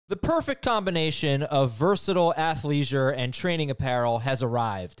The perfect combination of versatile athleisure and training apparel has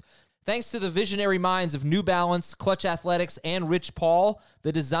arrived. Thanks to the visionary minds of New Balance, Clutch Athletics, and Rich Paul,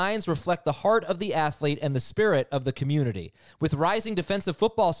 the designs reflect the heart of the athlete and the spirit of the community. With rising defensive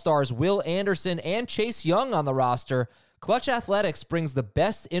football stars Will Anderson and Chase Young on the roster, Clutch Athletics brings the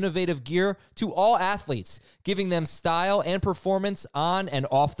best innovative gear to all athletes, giving them style and performance on and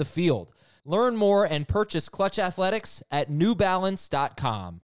off the field. Learn more and purchase Clutch Athletics at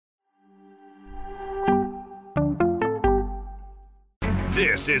newbalance.com.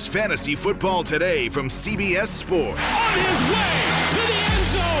 This is Fantasy Football Today from CBS Sports. On his way to the end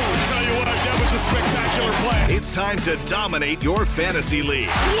zone. I'll tell you what, that was a spectacular play. It's time to dominate your fantasy league.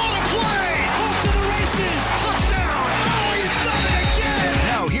 What a play! Off to the races. Touchdown. Oh, he's done it again.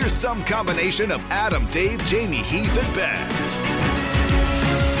 Now here's some combination of Adam, Dave, Jamie, Heath, and Ben.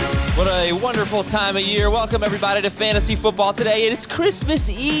 What a wonderful time of year. Welcome, everybody, to Fantasy Football Today. It is Christmas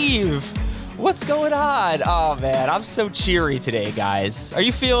Eve. What's going on? Oh, man, I'm so cheery today, guys. Are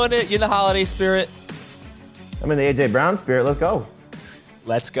you feeling it? You in the holiday spirit? I'm in the A.J. Brown spirit. Let's go.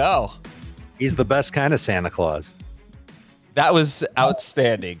 Let's go. He's the best kind of Santa Claus. That was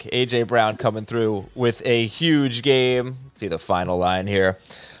outstanding. A.J. Brown coming through with a huge game. Let's see the final line here.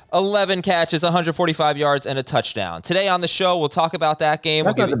 11 catches, 145 yards, and a touchdown. Today on the show, we'll talk about that game.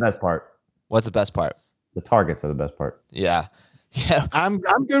 That's not the best part. What's the best part? The targets are the best part. Yeah. I'm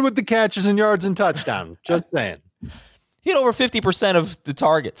good with the catches and yards and touchdown. Just saying. He had over 50% of the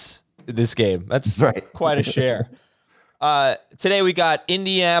targets in this game. That's right. Quite a share. Today we got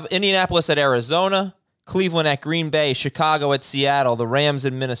Indianapolis at Arizona, Cleveland at Green Bay, Chicago at Seattle, the Rams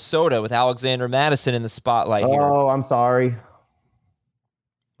in Minnesota with Alexander Madison in the spotlight here. Oh, I'm sorry.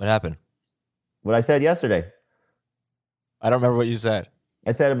 What happened? What I said yesterday. I don't remember what you said.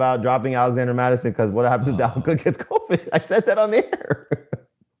 I said about dropping Alexander Madison because what happens if Dalvin Cook gets COVID? I said that on the air.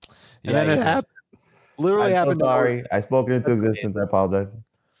 And then it happened. Literally happened. I'm so sorry. I spoke it into existence. I apologize.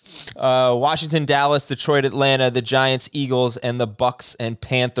 Washington, Dallas, Detroit, Atlanta, the Giants, Eagles, and the Bucks and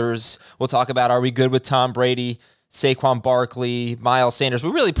Panthers. We'll talk about, are we good with Tom Brady, Saquon Barkley, Miles Sanders? We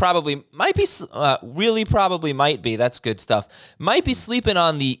really probably might be. That's good stuff. Might be sleeping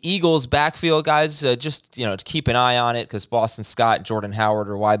on the Eagles backfield, guys. Just, to keep an eye on it because Boston Scott and Jordan Howard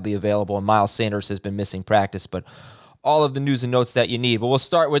are widely available, and Miles Sanders has been missing practice, but all of the news and notes that you need. But we'll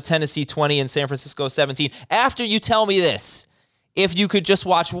start with Tennessee 20 and San Francisco 17. After you tell me this, if you could just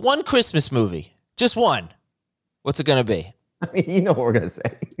watch one Christmas movie, just one, what's it going to be? I mean, you know what we're going to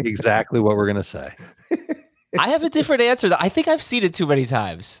say. Exactly what we're going to say. I have a different answer. I think I've seen it too many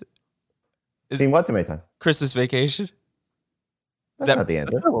times. Seen what too many times? Christmas Vacation? That's not the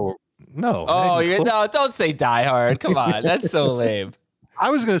answer. No. Oh, don't say Die Hard. Come on. That's so lame. I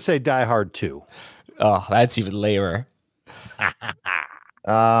was going to say Die Hard 2. Oh, that's even lamer.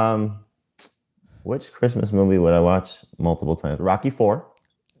 Which Christmas movie would I watch multiple times? Rocky 4.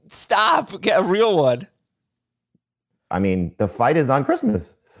 Stop. Get a real one. I mean, the fight is on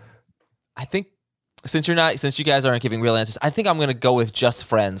Christmas. I think since you guys aren't giving real answers, I think I'm going to go with Just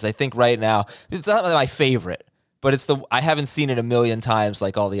Friends. I think right now it's not my favorite, but I haven't seen it a million times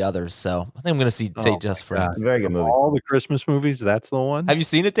like all the others, so I think I'm going to say Just Friends. It's a very good movie. All the Christmas movies, that's the one. Have you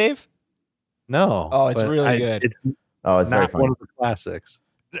seen it, Dave? No. Oh, it's really good. It's not very funny. one of the classics.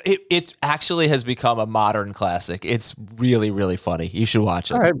 It actually has become a modern classic. It's really, really funny. You should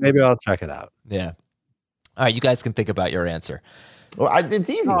watch it. All right, maybe I'll check it out. Yeah. All right, you guys can think about your answer. Well, it's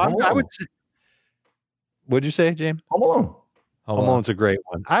easy. No, I would say, what'd you say, James? Home Alone. Home Alone's a great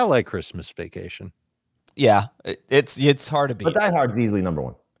one. I like Christmas Vacation. Yeah, it's hard to beat. But Die Hard's easily number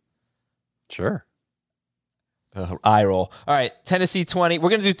one. Sure. Eye roll. All right, Tennessee 20. We're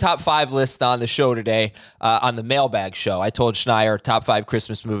going to do top 5 list on the show today, on the mailbag show. I told Schneier top 5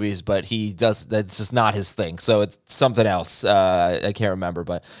 Christmas movies, but that's just not his thing. So it's something else. I can't remember,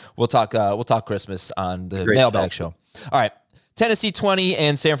 but we'll talk Christmas on the mailbag show. All right, Tennessee 20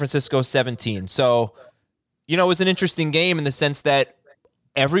 and San Francisco 17. So, it was an interesting game in the sense that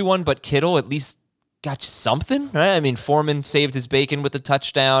everyone but Kittle at least got something, right? I mean, Foreman saved his bacon with the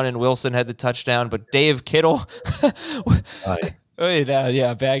touchdown, and Wilson had the touchdown, but Dave Kittle,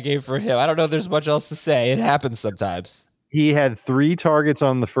 bad game for him. I don't know if there's much else to say. It happens sometimes. He had 3 targets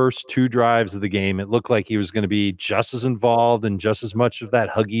on the first 2 drives of the game. It looked like he was going to be just as involved and just as much of that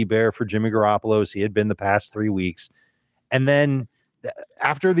huggy bear for Jimmy Garoppolo as he had been the past 3 weeks. And then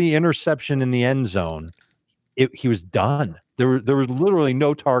after the interception in the end zone, he was done. There was literally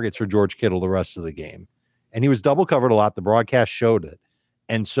no targets for George Kittle the rest of the game. And he was double covered a lot. The broadcast showed it.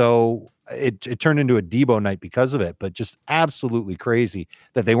 And so it turned into a Debo night because of it, but just absolutely crazy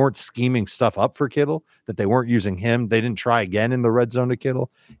that they weren't scheming stuff up for Kittle, that they weren't using him. They didn't try again in the red zone to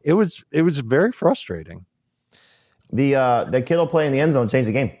Kittle. It was very frustrating. The Kittle play in the end zone changed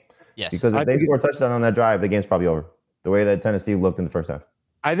the game. Yes. Because if they score a touchdown on that drive, the game's probably over. The way that Tennessee looked in the first half.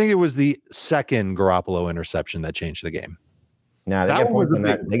 I think it was the second Garoppolo interception that changed the game. Now they get points on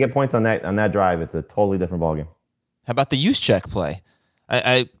that. They get points on that drive. It's a totally different ballgame. How about the use check play?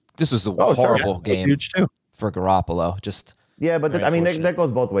 This was a horrible game huge too. For Garoppolo. Just but that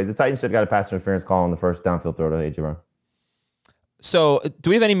goes both ways. The Titans should have got a pass interference call on the first downfield throw to AJ Brown. So,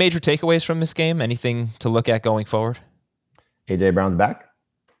 do we have any major takeaways from this game? Anything to look at going forward? AJ Brown's back.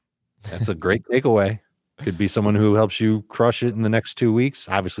 That's a great takeaway. Could be someone who helps you crush it in the next 2 weeks.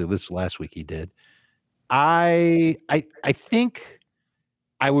 Obviously, this last week he did. I think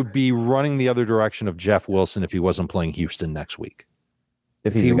I would be running the other direction of Jeff Wilson if he wasn't playing Houston next week.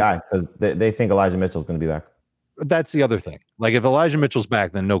 If he's the guy, because they think Elijah Mitchell's going to be back. That's the other thing. Like if Elijah Mitchell's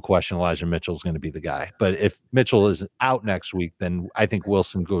back, then no question Elijah Mitchell's going to be the guy. But if Mitchell is out next week, then I think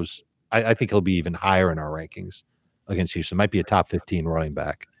Wilson goes. I think he'll be even higher in our rankings against Houston. Might be a top 15 running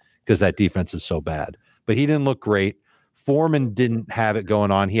back because that defense is so bad. But he didn't look great. Foreman didn't have it going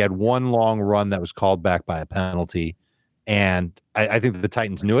on. He had one long run that was called back by a penalty. And I think the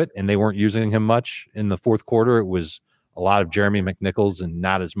Titans knew it, and they weren't using him much in the fourth quarter. It was a lot of Jeremy McNichols and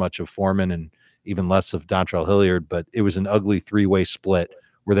not as much of Foreman and even less of Dontrell Hilliard. But it was an ugly three-way split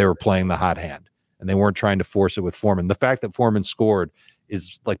where they were playing the hot hand, and they weren't trying to force it with Foreman. The fact that Foreman scored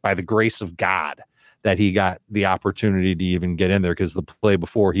is like by the grace of God that he got the opportunity to even get in there, because the play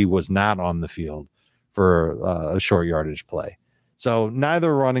before he was not on the field for a short yardage play. So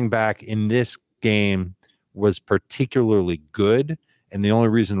neither running back in this game was particularly good. And the only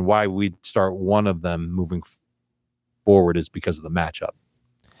reason why we'd start one of them moving forward is because of the matchup.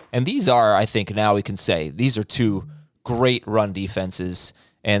 And these are, I think now we can say, these are two great run defenses.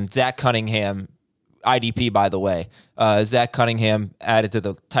 And Zach Cunningham, IDP, by the way, Zach Cunningham added to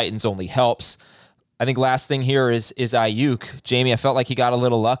the Titans only helps. I think last thing here is Ayuk. Jamie, I felt like he got a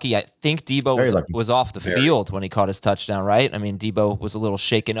little lucky. I think Debo was off the field when he caught his touchdown, right? I mean, Debo was a little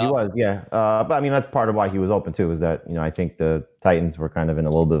shaken up. He was, yeah. But I mean, that's part of why he was open too, is that, I think the Titans were kind of in a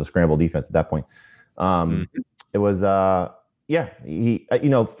little bit of a scramble defense at that point. It was, he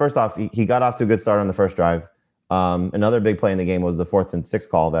first off, he got off to a good start on the first drive. Another big play in the game was the 4th and 6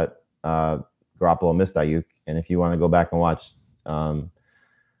 call that Garoppolo missed Ayuk. And if you want to go back and watch,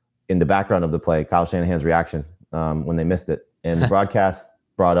 in the background of the play, Kyle Shanahan's reaction when they missed it. And the broadcast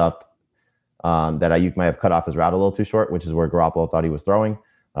brought up that Ayuk might have cut off his route a little too short, which is where Garoppolo thought he was throwing.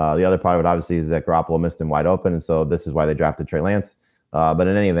 The other part of it, obviously, is that Garoppolo missed him wide open, and so this is why they drafted Trey Lance. But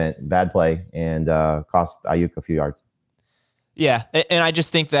in any event, bad play, and cost Ayuk a few yards. Yeah, and I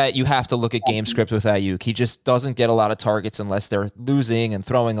just think that you have to look at game script with Ayuk. He just doesn't get a lot of targets unless they're losing and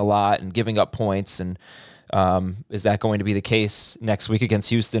throwing a lot and giving up points. And is that going to be the case next week against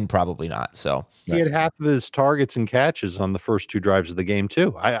Houston? Probably not. So he had half of his targets and catches on the first 2 drives of the game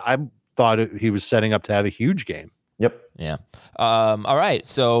too. I thought he was setting up to have a huge game. Yep. Yeah. All right.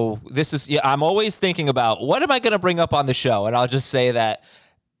 So this is, I'm always thinking about what am I going to bring up on the show? And I'll just say that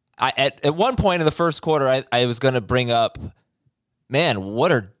at one point in the first quarter, I was going to bring up, man,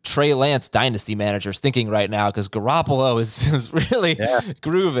 what are Trey Lance dynasty managers thinking right now? Because Garoppolo is really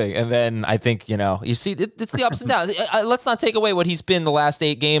grooving. And then I think, you see, it's the ups and downs. Let's not take away what he's been the last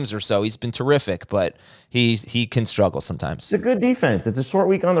 8 games or so. He's been terrific, but he can struggle sometimes. It's a good defense. It's a short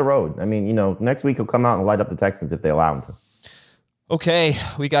week on the road. I mean, next week he'll come out and light up the Texans if they allow him to. Okay,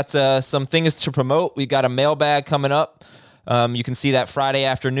 we got some things to promote. We got a mailbag coming up. You can see that Friday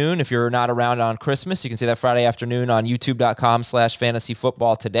afternoon. If you're not around on Christmas, you can see that Friday afternoon on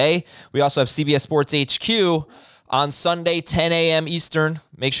youtube.com/fantasyfootball today. We also have CBS Sports HQ on Sunday, 10 a.m. Eastern.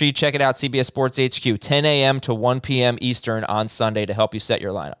 Make sure you check it out, CBS Sports HQ, 10 a.m. to 1 p.m. Eastern on Sunday to help you set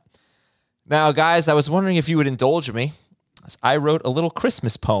your lineup. Now, guys, I was wondering if you would indulge me. I wrote a little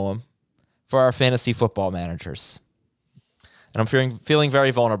Christmas poem for our fantasy football managers. And I'm feeling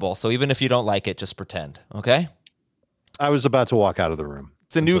very vulnerable, so even if you don't like it, just pretend, okay? I was about to walk out of the room.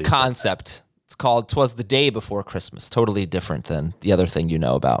 It's a new concept. It's called 'Twas the Day Before Christmas. Totally different than the other thing you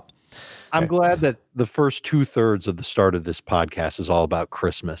know about. I'm glad that the first 2/3 of the start of this podcast is all about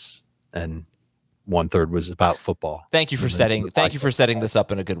Christmas, and 1/3 was about football. Thank you for setting this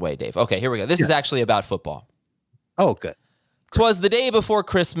up in a good way, Dave. Okay, here we go. This is actually about football. Oh, good. 'Twas the day before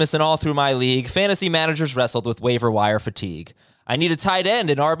Christmas, and all through my league, fantasy managers wrestled with waiver wire fatigue. I need a tight end,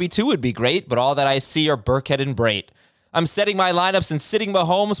 and RB2 would be great, but all that I see are Burkhead and Brait. I'm setting my lineups and sitting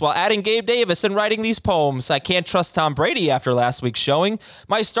Mahomes while adding Gabe Davis and writing these poems. I can't trust Tom Brady after last week's showing.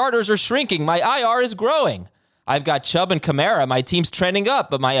 My starters are shrinking. My IR is growing. I've got Chubb and Kamara. My team's trending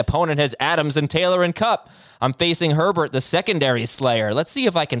up, but my opponent has Adams and Taylor and Kupp. I'm facing Herbert, the secondary slayer. Let's see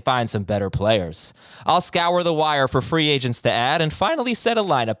if I can find some better players. I'll scour the wire for free agents to add and finally set a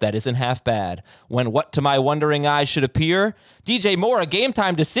lineup that isn't half bad. When what to my wondering eyes should appear? DJ Moore, a game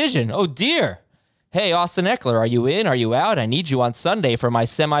time decision. Oh dear. Hey, Austin Eckler, are you in? Are you out? I need you on Sunday for my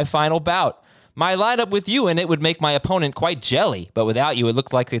semifinal bout. My lineup with you in it would make my opponent quite jelly, but without you, it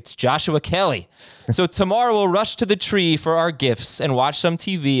looked like it's Joshua Kelly. So tomorrow we'll rush to the tree for our gifts and watch some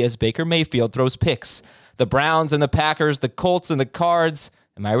TV as Baker Mayfield throws picks. The Browns and the Packers, the Colts and the Cards.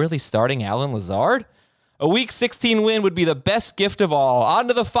 Am I really starting Alan Lazard? A Week 16 win would be the best gift of all. On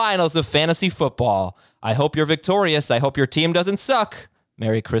to the finals of fantasy football. I hope you're victorious. I hope your team doesn't suck.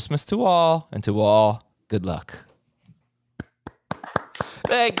 Merry Christmas to all, and to all, good luck.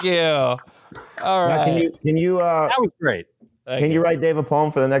 Thank you. All right. Now, can you That was great. can you write Dave a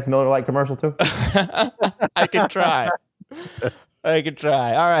poem for the next Miller Lite commercial too? I can try. I can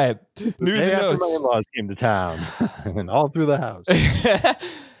try. All right. News Maybe and after notes. my in-laws came to town and all through the house.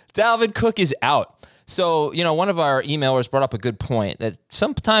 Dalvin Cook is out. So, one of our emailers brought up a good point that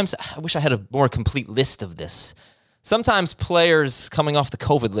sometimes, I wish I had a more complete list of this. Sometimes players coming off the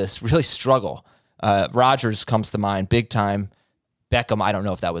COVID list really struggle. Rodgers comes to mind big time. Beckham, I don't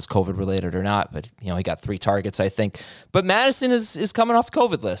know if that was COVID related or not, but he got 3 targets, I think. But Madison is coming off the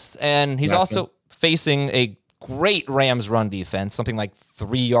COVID list, and he's also facing a great Rams run defense, something like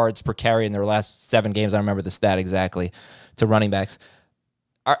 3 yards per carry in their last 7 games. I don't remember the stat exactly to running backs.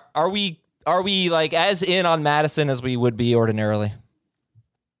 Are we like as in on Madison as we would be ordinarily?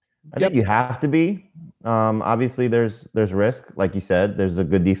 I think you have to be. Obviously, there's risk, like you said. There's a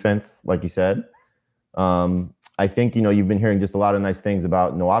good defense, like you said. I think you've been hearing just a lot of nice things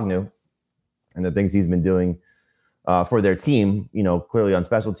about Nwagnu and the things he's been doing for their team. Clearly on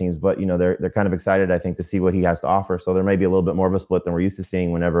special teams, but they're kind of excited, I think, to see what he has to offer. So there may be a little bit more of a split than we're used to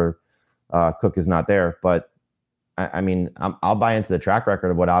seeing whenever Cook is not there. But I'll buy into the track record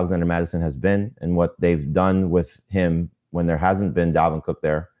of what Alexander Madison has been and what they've done with him when there hasn't been Dalvin Cook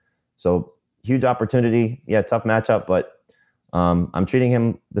there. So huge opportunity. Yeah, tough matchup, but I'm treating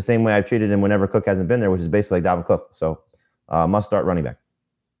him the same way I've treated him whenever Cook hasn't been there, which is basically Dalvin Cook. So must start running back.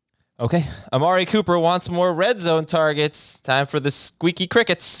 Okay. Amari Cooper wants more red zone targets. Time for the squeaky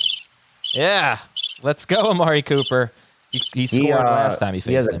crickets. Yeah. Let's go, Amari Cooper. He scored last time he faced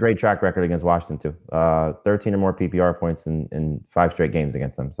him. He has a great track record against Washington, too. 13 or more PPR points in 5 straight games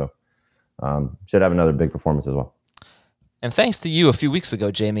against them. So should have another big performance as well. And thanks to you a few weeks ago,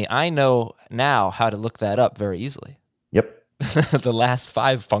 Jamie, I know now how to look that up very easily. Yep. The last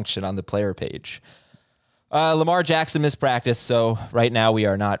 5 function on the player page. Lamar Jackson missed practice, so right now we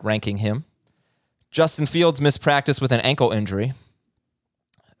are not ranking him. Justin Fields missed practice with an ankle injury.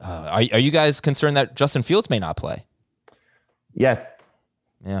 Are you guys concerned that Justin Fields may not play? Yes.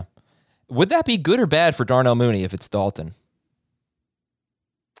 Yeah. Would that be good or bad for Darnell Mooney if it's Dalton?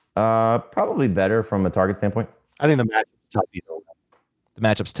 Probably better from a target standpoint. I think the matchup's tough either way. The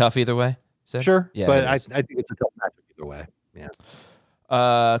matchup's tough either way? Sure. Yeah, but I think it's a tough matchup either way.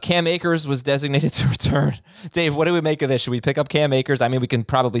 Yeah. Cam Akers was designated to return. Dave, what do we make of this? Should we pick up Cam Akers? I mean, we can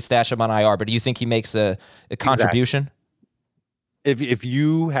probably stash him on IR, but do you think he makes a contribution? Exactly. If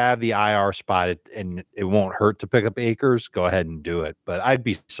you have the IR spot and it won't hurt to pick up Akers, go ahead and do it. But I'd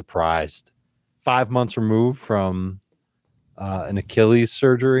be surprised 5 months removed from an Achilles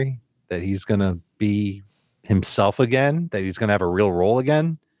surgery that he's going to be himself again, that he's going to have a real role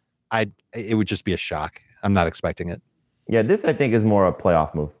again. It would just be a shock. I'm not expecting it. Yeah, this I think is more a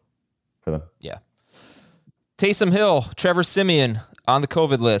playoff move for them. Yeah. Taysom Hill, Trevor Siemian on the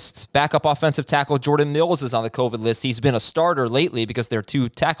COVID list. Backup offensive tackle Jordan Mills is on the COVID list. He's been a starter lately because their 2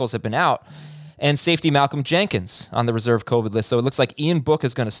 tackles have been out. And safety Malcolm Jenkins on the reserve COVID list. So it looks like Ian Book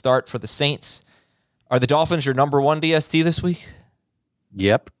is going to start for the Saints. Are the Dolphins your number 1 DST this week?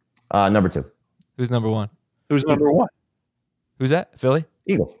 Yep. Number 2. Who's number 1? Who's number 1? Who's that? Philly?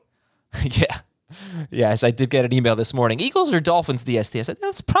 Eagles. Yeah. Yes, I did get an email this morning. Eagles or Dolphins DST? I said,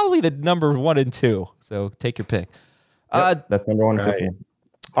 that's probably the number 1 and 2. So take your pick. Yep, that's number 1 and 2 for me.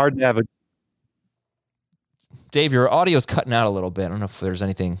 Hard to have a... Dave, your audio's cutting out a little bit. I don't know if there's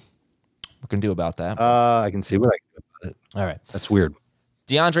anything we can do about that. I can see what I can do about it. All right. That's weird.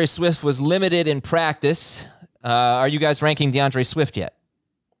 DeAndre Swift was limited in practice. Are you guys ranking DeAndre Swift yet?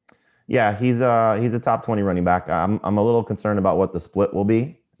 Yeah, he's a top 20 running back. I'm a little concerned about what the split will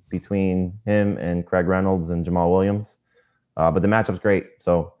be between him and Craig Reynolds and Jamal Williams. But the matchup's great.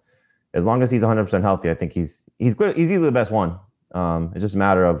 So as long as he's 100% healthy, I think he's easily the best one. It's just a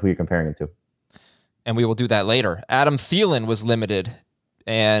matter of who you're comparing him to. And we will do that later. Adam Thielen was limited.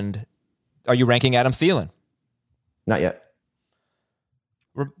 And are you ranking Adam Thielen? Not yet.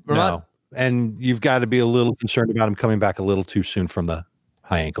 No. And you've got to be a little concerned about him coming back a little too soon from the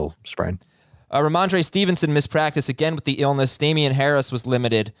high ankle sprain. Ramondre Stevenson missed practice again with the illness. Damian Harris was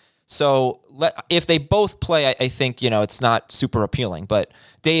limited. So if they both play, I think, it's not super appealing. But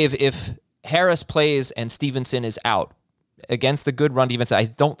Dave, if Harris plays and Stevenson is out against the good run defense, I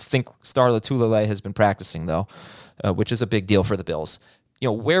don't think Star Lotulelei has been practicing, though, which is a big deal for the Bills.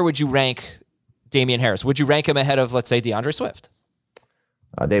 Where would you rank Damian Harris? Would you rank him ahead of, let's say, DeAndre Swift?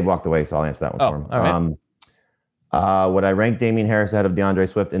 Dave walked away, so I'll answer that one for him. All right. Would I rank Damian Harris ahead of DeAndre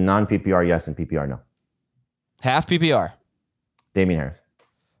Swift in non-PPR? Yes. In PPR, no. Half PPR. Damian Harris.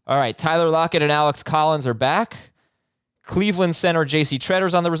 All right. Tyler Lockett and Alex Collins are back. Cleveland center J.C.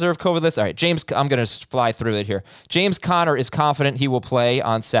 Tretter's on the reserve COVID list. All right, James, I'm going to fly through it here. James Conner is confident he will play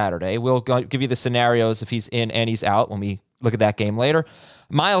on Saturday. We'll give you the scenarios if he's in and he's out when we look at that game later.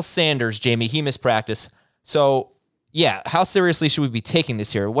 Miles Sanders, Jamie, he missed practice. So, yeah, how seriously should we be taking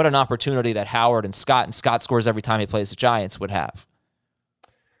this here? What an opportunity that Howard and Scott scores every time he plays the Giants would have.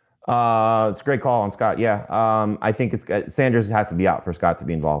 It's a great call on Scott. Yeah, I think Sanders has to be out for Scott to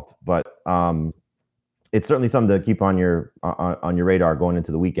be involved, but it's certainly something to keep on your radar going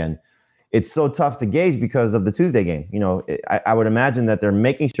into the weekend. It's so tough to gauge because of the Tuesday game. I would imagine that they're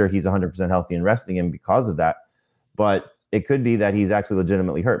making sure he's 100% healthy and resting him because of that, but it could be that he's actually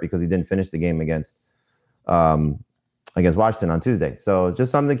legitimately hurt because he didn't finish the game against Washington on Tuesday. So it's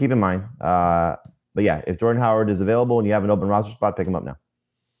just something to keep in mind. But yeah, if Jordan Howard is available and you have an open roster spot, pick him up now.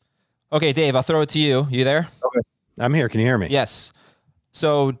 Okay, Dave, I'll throw it to you. You there? Okay. I'm here. Can you hear me? Yes.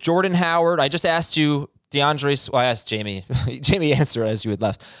 So Jordan Howard, I just asked you, I asked Jamie. Jamie answered as you had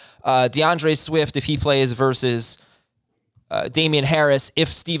left. DeAndre Swift, if he plays versus Damian Harris, if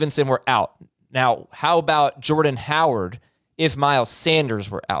Stevenson were out. Now, how about Jordan Howard if Miles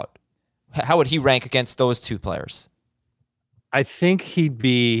Sanders were out? How would he rank against those two players? I think he'd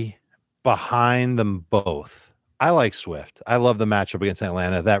be behind them both. I like Swift. I love the matchup against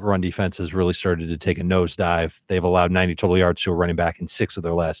Atlanta. That run defense has really started to take a nosedive. They've allowed 90 total yards to a running back in 6 of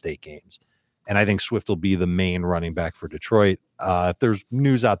their last 8 games. And I think Swift will be the main running back for Detroit. If there's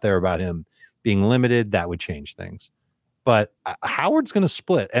news out there about him being limited, that would change things. But Howard's going to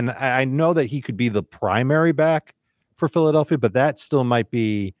split. And I know that he could be the primary back for Philadelphia, but that still might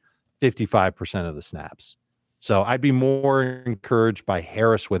be 55% of the snaps. So I'd be more encouraged by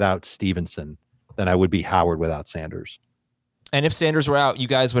Harris without Stevenson than I would be Howard without Sanders. And if Sanders were out, you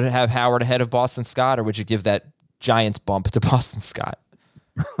guys would have Howard ahead of Boston Scott, or would you give that Giants bump to Boston Scott?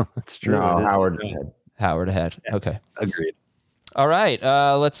 That's true. No, Howard ahead. Howard ahead. Yeah, okay. Agreed. All right.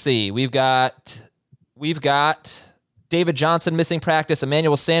 Let's see. We've got David Johnson missing practice.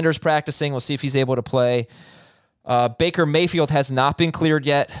 Emmanuel Sanders practicing. We'll see if he's able to play. Baker Mayfield has not been cleared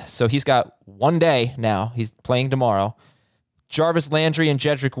yet, so he's got 1 day now. He's playing tomorrow. Jarvis Landry and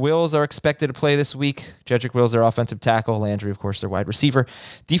Jedrick Wills are expected to play this week. Jedrick Wills, their offensive tackle. Landry, of course, their wide receiver.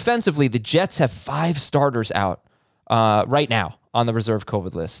 Defensively, the Jets have 5 starters out right now on the reserve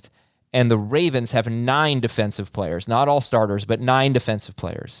COVID list. And the Ravens have 9 defensive players. Not all starters, but 9 defensive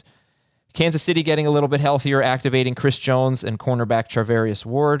players. Kansas City getting a little bit healthier, activating Chris Jones and cornerback Charvarius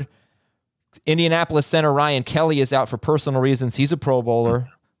Ward. Indianapolis center Ryan Kelly is out for personal reasons. He's a Pro Bowler.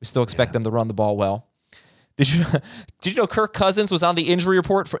 We still expect them to run the ball well. Did you know Kirk Cousins was on the injury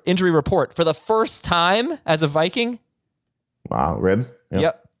report for the first time as a Viking? Wow, ribs.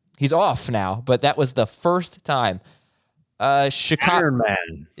 Yep. He's off now, but that was the first time. Chicago, Iron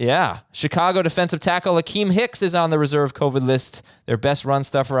Man. Yeah. Chicago defensive tackle Akeem Hicks is on the reserve COVID list. Their best run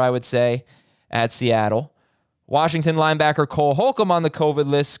stuffer, I would say, at Seattle. Washington linebacker Cole Holcomb on the COVID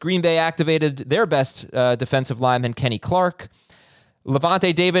list. Green Bay activated their best defensive lineman, Kenny Clark.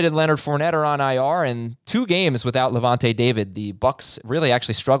 Levante David and Leonard Fournette are on IR, and 2 games without Levante David. The Bucs really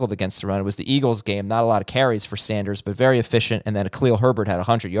actually struggled against the run. It was the Eagles game, not a lot of carries for Sanders, but very efficient, and then Khalil Herbert had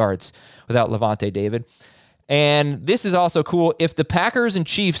 100 yards without Levante David. And this is also cool. If the Packers and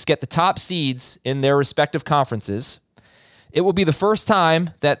Chiefs get the top seeds in their respective conferences, it will be the first time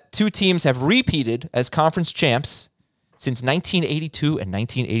that 2 teams have repeated as conference champs since 1982 and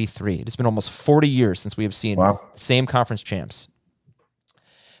 1983. It has been almost 40 years since we have seen the same conference champs.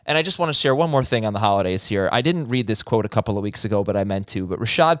 And I just want to share one more thing on the holidays here. I didn't read this quote a couple of weeks ago, but I meant to. But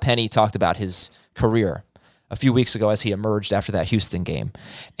Rashad Penny talked about his career a few weeks ago as he emerged after that Houston game.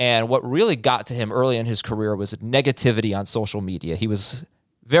 And what really got to him early in his career was negativity on social media. He was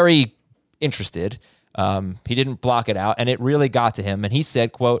very interested He didn't block it out, and it really got to him. And he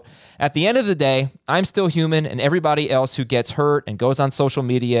said, quote, "At the end of the day, I'm still human, and everybody else who gets hurt and goes on social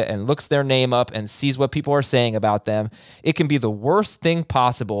media and looks their name up and sees what people are saying about them, it can be the worst thing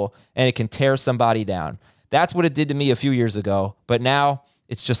possible, and it can tear somebody down. That's what it did to me a few years ago, but now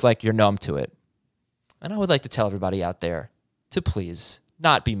it's just like you're numb to it." And I would like to tell everybody out there to please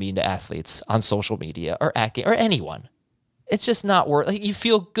not be mean to athletes on social media or anyone. It's just not worth. Like, you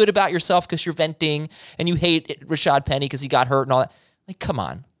feel good about yourself because you're venting, and you hate Rashad Penny because he got hurt and all that. Like, come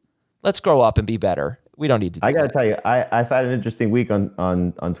on, let's grow up and be better. We don't need to. I got to tell you, I've had an interesting week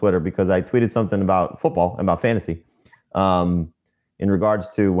on Twitter because I tweeted something about football, about fantasy, in regards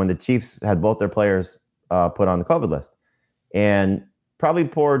to when the Chiefs had both their players put on the COVID list, and probably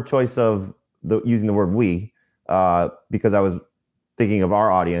poor choice of using the word "we" because I was thinking of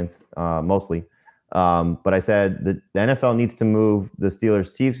our audience mostly. But I said that the NFL needs to move the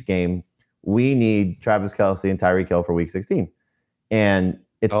Steelers-Chiefs game. We need Travis Kelce and Tyreek Hill for Week 16. And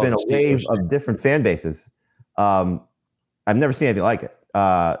it's been a wave of different fan bases. I've never seen anything like it.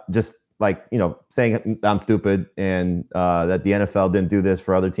 Just like, saying I'm stupid and that the NFL didn't do this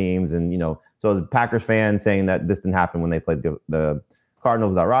for other teams. And, so it was Packers fans saying that this didn't happen when they played the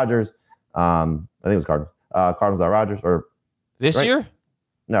Cardinals without Rodgers. I think it was Cardinals. Cardinals without Rodgers. Or this year?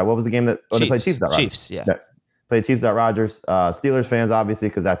 No, what was the game that they played Chiefs without Rodgers? Chiefs, yeah. Played Chiefs without Rodgers. Steelers fans, obviously,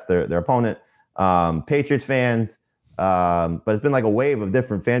 because that's their opponent. Patriots fans. But it's been like a wave of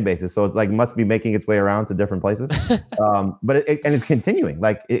different fan bases. So it's like must be making its way around to different places. But it's continuing.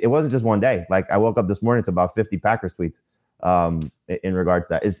 Like it wasn't just one day. Like I woke up this morning to about 50 Packers tweets in regards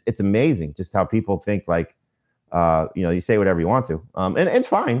to that. It's amazing just how people think like, you say whatever you want to. And it's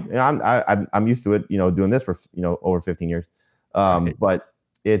fine. I'm used to it, doing this for, over 15 years. But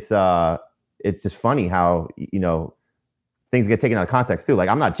it's just funny how, things get taken out of context too. Like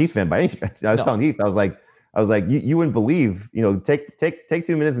I'm not a Chiefs fan by any stretch. I was telling Heath, I was like, you wouldn't believe, take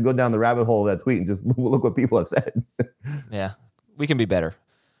 2 minutes and go down the rabbit hole of that tweet and just look what people have said. Yeah. We can be better.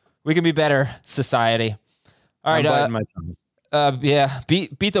 We can be better, society. All right.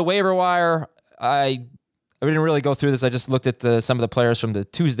 Beat the waiver wire. I didn't really go through this. I just looked at some of the players from the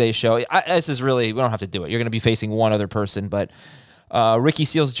Tuesday show. This is really, we don't have to do it. You're going to be facing one other person, but Ricky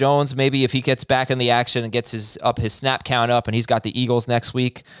Seals-Jones, maybe if he gets back in the action and gets his snap count up, and he's got the Eagles next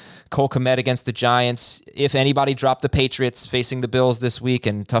week. Cole Kmet against the Giants. If anybody dropped the Patriots facing the Bills this week,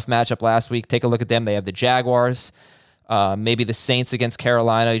 and tough matchup last week, take a look at them. They have the Jaguars. Maybe the Saints against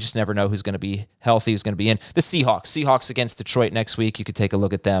Carolina. You just never know who's going to be healthy, who's going to be in. The Seahawks against Detroit next week. You could take a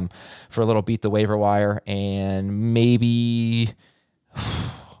look at them for a little beat the waiver wire. And maybe,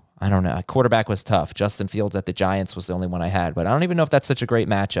 I don't know. Quarterback was tough. Justin Fields at the Giants was the only one I had, but I don't even know if that's such a great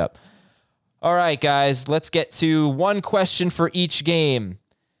matchup. All right, guys, let's get to one question for each game.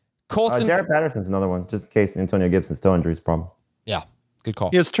 Colts. Jared Patterson's another one, just in case Antonio Gibson's toe injury is a problem. Yeah, good call.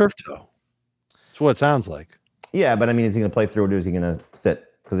 He has turf toe. That's what it sounds like. Yeah, but I mean, is he going to play through or is he going to sit?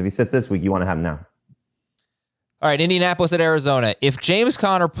 Because if he sits this week, you want to have him now. All right, Indianapolis at Arizona. If James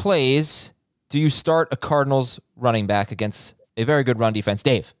Conner plays, do you start a Cardinals running back against a very good run defense?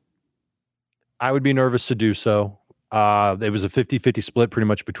 Dave? I would be nervous to do so. It was a 50-50 split pretty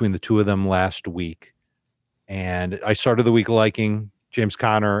much between the two of them last week. And I started the week liking James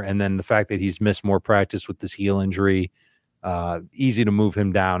Conner, and then the fact that he's missed more practice with this heel injury, easy to move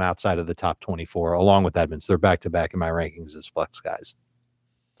him down outside of the top 24, along with Edmonds. They're back-to-back in my rankings as flex guys.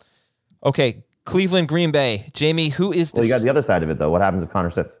 Okay, Cleveland, Green Bay. Jamie, who is this? Well, you got the other side of it, though. What happens if Conner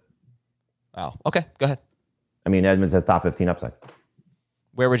sits? Oh, okay, go ahead. I mean, Edmonds has top 15 upside.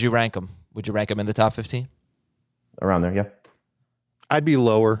 Where would you rank him? Would you rank him in the top 15? Around there, yeah. I'd be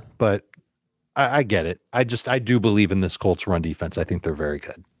lower, but I get it. I do believe in this Colts run defense. I think they're very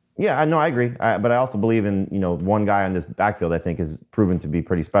good. Yeah, I agree. But I also believe in, one guy on this backfield I think is proven to be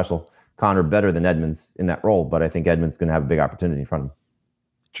pretty special. Conner better than Edmonds in that role, but I think Edmonds is going to have a big opportunity in front of him.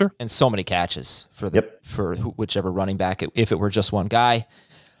 Sure. And so many catches for whichever running back, if it were just one guy.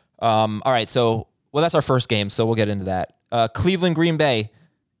 All right, that's our first game, so we'll get into that. Cleveland, Green Bay.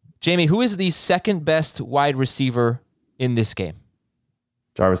 Jamie, who is the second best wide receiver in this game?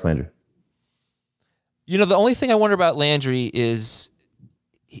 Jarvis Landry. The only thing I wonder about Landry is,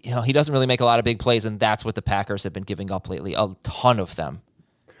 he doesn't really make a lot of big plays, and that's what the Packers have been giving up lately, a ton of them.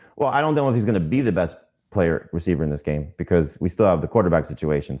 Well, I don't know if he's going to be the best receiver in this game because we still have the quarterback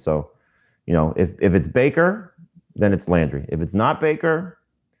situation. So, if it's Baker, then it's Landry. If it's not Baker,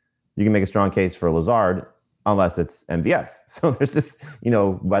 you can make a strong case for Lazard, unless it's MVS. So there's just,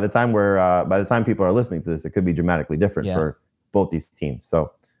 by the time people are listening to this, it could be dramatically different for both these teams.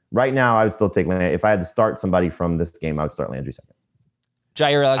 So right now, I would still take Landry. If I had to start somebody from this game, I would start Landry second.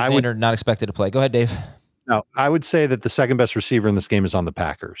 Jair Alexander not expected to play. Go ahead, Dave. No, I would say that the second best receiver in this game is on the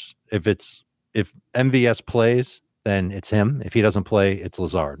Packers. If MVS plays, then it's him. If he doesn't play, it's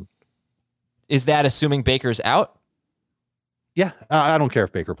Lazard. Is that assuming Baker's out? Yeah, I don't care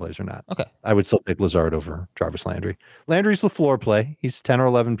if Baker plays or not. Okay. I would still take Lazard over Jarvis Landry. Landry's the floor play. He's 10 or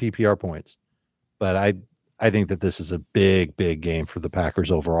 11 PPR points. But I think that this is a big, big game for the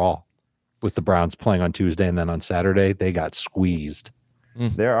Packers overall. With the Browns playing on Tuesday and then on Saturday, they got squeezed.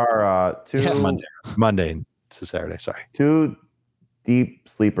 There are Monday to Saturday, sorry. 2 deep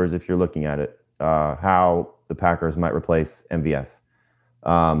sleepers if you're looking at it, how the Packers might replace MVS.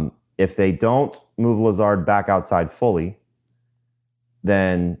 If they don't move Lazard back outside fully,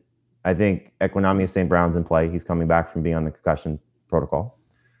 then I think Equanimeous St. Brown's in play. He's coming back from being on the concussion protocol.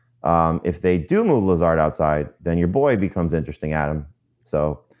 If they do move Lazard outside, then your boy becomes interesting, Adam.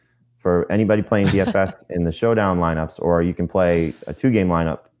 So for anybody playing DFS in the showdown lineups, or you can play a 2-game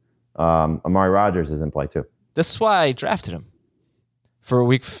lineup, Amari Rodgers is in play too. This is why I drafted him for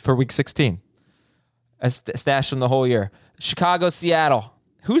week 16. I stashed him the whole year. Chicago, Seattle.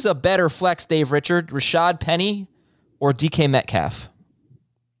 Who's a better flex, Dave Richard? Rashad Penny or DK Metcalf?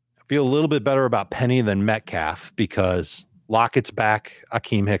 I feel a little bit better about Penny than Metcalf because Lockett's back,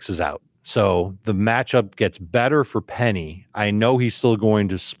 Akeem Hicks is out. So the matchup gets better for Penny. I know he's still going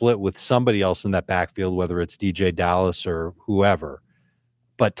to split with somebody else in that backfield, whether it's DJ Dallas or whoever.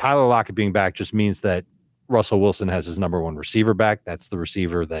 But Tyler Lockett being back just means that Russell Wilson has his number 1 receiver back. That's the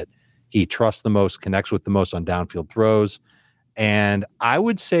receiver that he trusts the most, connects with the most on downfield throws. And I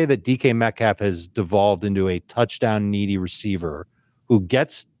would say that DK Metcalf has devolved into a touchdown-needy receiver who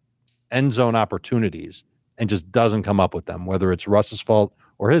gets end zone opportunities and just doesn't come up with them, whether it's Russ's fault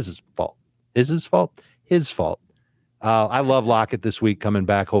or his fault. His fault. I love Lockett this week coming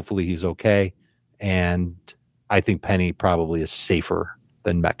back. Hopefully he's okay. And I think Penny probably is safer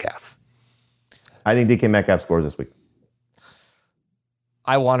than Metcalf. I think DK Metcalf scores this week.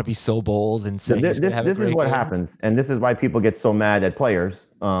 I want to be so bold and say this is what happens, and this is why people get so mad at players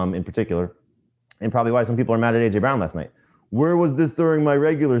in particular, and probably why some people are mad at AJ Brown last night. Where was this during my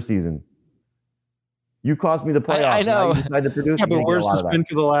regular season? You cost me the playoffs. I know. You decided to produce. Yeah, but where's this been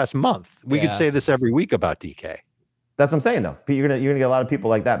for the last month? We could say this every week about DK. That's what I'm saying, though. You're gonna get a lot of people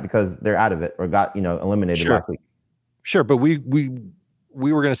like that because they're out of it or got eliminated last week. Sure, but we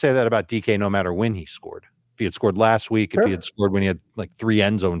were going to say that about DK no matter when he scored. If he had scored last week, if he had scored when he had like 3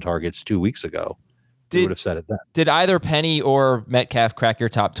 end zone targets 2 weeks ago, we would have said it then. Did either Penny or Metcalf crack your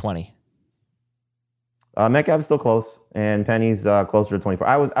top 20? Metcalf is still close, and Penny's closer to 24.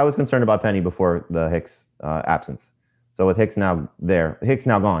 I was concerned about Penny before the Hicks absence. So with Hicks now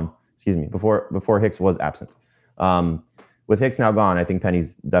gone. Excuse me. Before Hicks was absent. With Hicks now gone, I think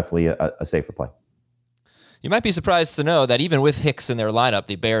Penny's definitely a safer play. You might be surprised to know that even with Hicks in their lineup,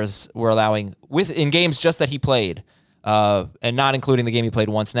 the Bears were allowing, in games just that he played, and not including the game he played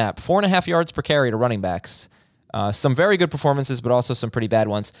 1 snap, 4.5 yards per carry to running backs. Some very good performances, but also some pretty bad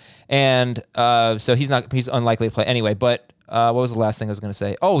ones. And so he's unlikely to play anyway. But what was the last thing I was going to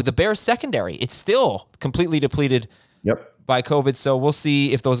say? Oh, the Bears secondary. It's still completely depleted by COVID. So we'll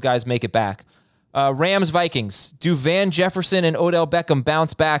see if those guys make it back. Rams, Vikings. Do Van Jefferson and Odell Beckham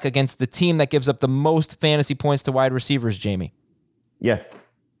bounce back against the team that gives up the most fantasy points to wide receivers, Jamie? Yes.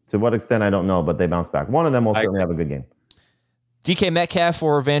 To what extent, I don't know, but they bounce back. One of them will certainly have a good game. DK Metcalf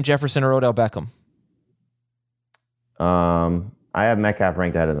or Van Jefferson or Odell Beckham? I have Metcalf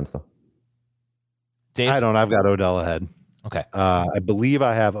ranked ahead of them still. Dave? I don't. I've got Odell ahead. Okay. I believe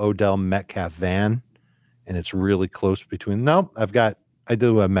I have Odell, Metcalf, Van, and it's really close between. No, I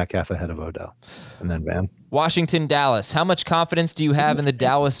do have Metcalf ahead of Odell, and then Van. Washington, Dallas. How much confidence do you have in the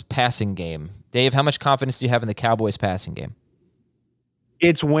Dallas passing game? Dave, how much confidence do you have in the Cowboys passing game?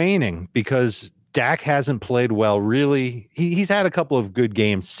 It's waning because Dak hasn't played well, really. He's had a couple of good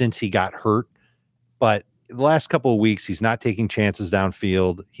games since he got hurt, but the last couple of weeks, he's not taking chances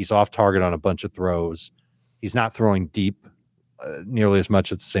downfield. He's off target on a bunch of throws. He's not throwing deep nearly as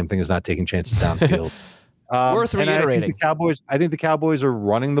much. It's the same thing as not taking chances downfield. Worth reiterating. I think the Cowboys are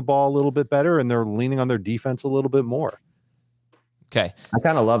running the ball a little bit better, and they're leaning on their defense a little bit more. Okay. I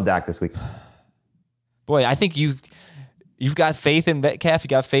kind of love Dak this week. Boy, I think you've got faith in Metcalf. You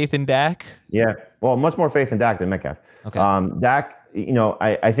got faith in Dak? Yeah. Well, much more faith in Dak than Metcalf. Okay. Dak,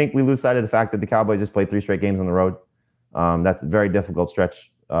 I think we lose sight of the fact that the Cowboys just played 3 straight games on the road. That's a very difficult stretch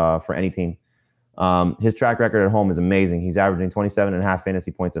for any team. His track record at home is amazing. He's averaging 27.5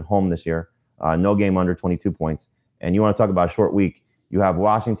 fantasy points at home this year. No game under 22 points. And you want to talk about a short week. You have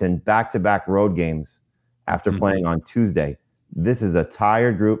Washington back-to-back road games after playing on Tuesday. This is a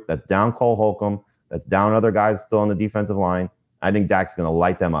tired group that's down Cole Holcomb, that's down other guys still on the defensive line. I think Dak's going to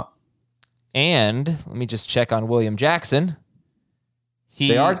light them up. And let me just check on William Jackson.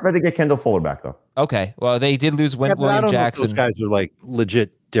 They are expected to get Kendall Fuller back, though. Okay. Well, they did lose William Jackson. Those guys are like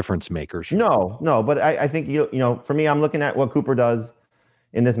legit difference makers. No, but I think, you know, for me, I'm looking at what Cooper does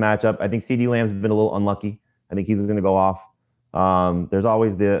in this matchup. I think CeeDee Lamb's been a little unlucky. I think he's going to go off. There's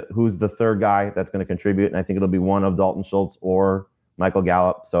always who's the third guy that's going to contribute, and I think it'll be one of Dalton Schultz or Michael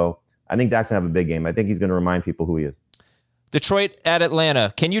Gallup. So I think Dak's going to have a big game. I think he's going to remind people who he is. Detroit at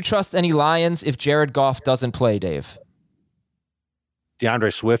Atlanta. Can you trust any Lions if Jared Goff doesn't play, Dave?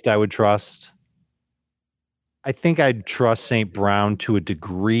 DeAndre Swift, I would trust. I think I'd trust St. Brown to a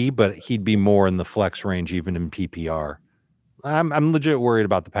degree, but he'd be more in the flex range, even in PPR. I'm legit worried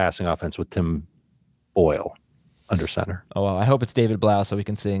about the passing offense with Tim Boyle under center. Oh, well, I hope it's David Blau so we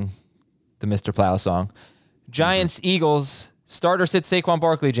can sing the Mr. Plow song. Giants, Eagles, start or sit Saquon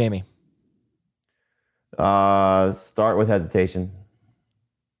Barkley, Jamie? Start with hesitation.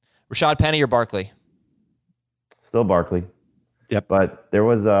 Rashad Penny or Barkley? Still Barkley. Yep. But there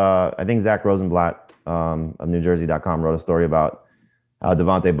was, I think Zach Rosenblatt of NewJersey.com wrote a story about how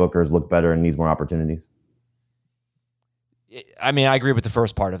Devontae Booker's look better and needs more opportunities. I mean, I agree with the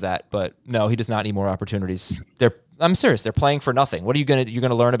first part of that, but no, he does not need more opportunities. I'm serious. They're playing for nothing. What are you're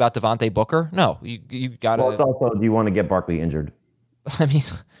gonna learn about Devontae Booker? No, you gotta. Well, it's also, do you want to get Barkley injured? I mean,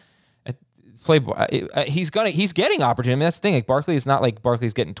 he's getting opportunity. I mean, that's the thing. Like Barkley is not like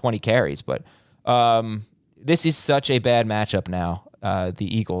Barkley's getting 20 carries, but this is such a bad matchup now. The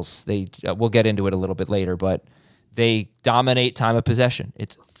Eagles, we'll get into it a little bit later, but they dominate time of possession.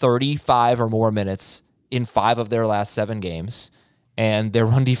 It's 35 or more minutes in 5 of their last 7 games, and their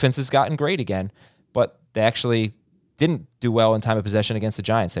run defense has gotten great again, but they actually didn't do well in time of possession against the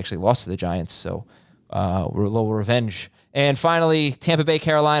Giants. They actually lost to the Giants, so we're a little revenge. And finally, Tampa Bay,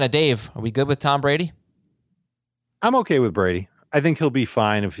 Carolina. Dave, are we good with Tom Brady? I'm okay with Brady. I think he'll be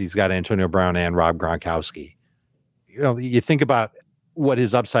fine if he's got Antonio Brown and Rob Gronkowski. You know, you think about what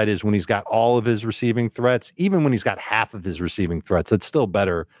his upside is when he's got all of his receiving threats, even when he's got half of his receiving threats, it's still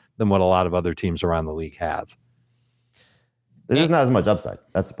better than what a lot of other teams around the league have. There's just not as much upside.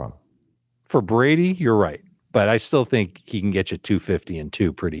 That's the problem. For Brady, you're right. But I still think he can get you 250 and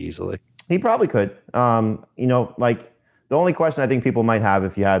 2 pretty easily. He probably could. You know, like the only question I think people might have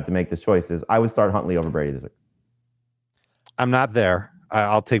if you had to make this choice is I would start Huntley over Brady this week. I'm not there.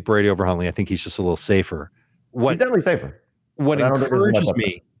 I'll take Brady over Huntley. I think he's just a little safer. He's definitely safer. What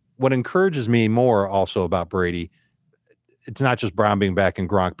encourages me more also about Brady, it's not just Brown being back and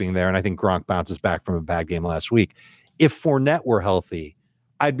Gronk being there, and I think Gronk bounces back from a bad game last week. If Fournette were healthy,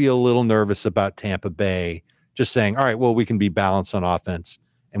 I'd be a little nervous about Tampa Bay just saying, all right, well, we can be balanced on offense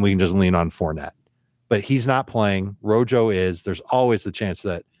and we can just lean on Fournette. But he's not playing. Rojo is. There's always the chance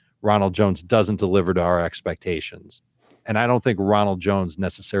that Ronald Jones doesn't deliver to our expectations. And I don't think Ronald Jones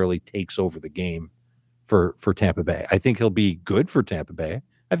necessarily takes over the game for Tampa Bay. I think he'll be good for Tampa Bay.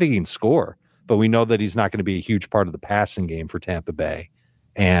 I think he can score, but we know that he's not going to be a huge part of the passing game for Tampa Bay.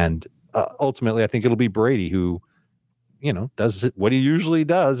 And ultimately, I think it'll be Brady who, you know, does what he usually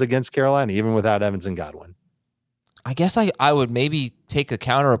does against Carolina, even without Evans and Godwin. I guess I would maybe take a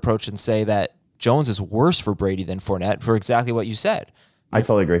counter approach and say that Jones is worse for Brady than Fournette for exactly what you said. I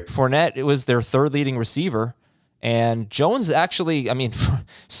totally agree. Fournette, it was their third leading receiver. And Jones actually, I mean,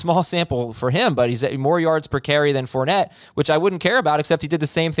 small sample for him, but he's at more yards per carry than Fournette, which I wouldn't care about, except he did the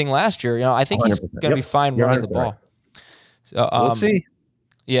same thing last year. You know, I think he's going to be fine running the ball. So, we'll see.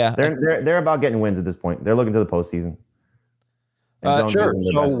 Yeah. They're about getting wins at this point. They're looking to the postseason. Sure.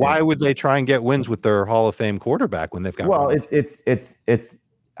 So why would they try and get wins with their Hall of Fame quarterback when they've got? Well, it's.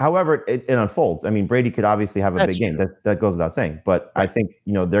 However, it unfolds. I mean, Brady could obviously have a big game. That goes without saying. But I think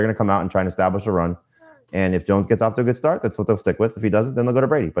they're going to come out and try and establish a run. And if Jones gets off to a good start, that's what they'll stick with. If he doesn't, then they'll go to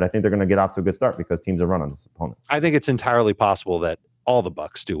Brady. But I think they're going to get off to a good start because teams are run on this opponent. I think it's entirely possible that all the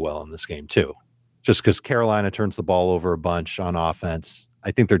Bucs do well in this game too, just because Carolina turns the ball over a bunch on offense.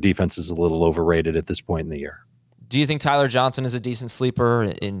 I think their defense is a little overrated at this point in the year. Do you think Tyler Johnson is a decent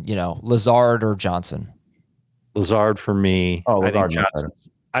sleeper in Lazard or Johnson? Lazard for me. Oh, Lazard.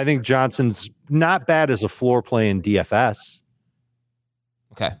 I think Johnson's not bad as a floor play in DFS.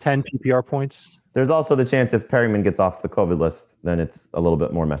 Okay. 10 PPR points. There's also the chance if Perryman gets off the COVID list, then it's a little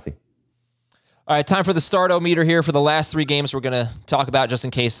bit more messy. All right, time for the start-o-meter here for the last 3 games we're going to talk about just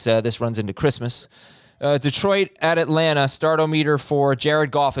in case this runs into Christmas. Detroit at Atlanta, start-o-meter for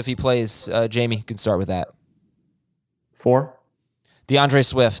Jared Goff if he plays. Jamie, you can start with that. 4. DeAndre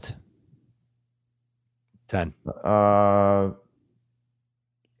Swift. 10.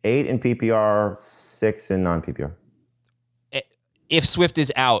 8 in PPR, 6 in non-PPR. If Swift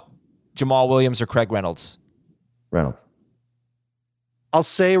is out, Jamal Williams or Craig Reynolds? Reynolds. I'll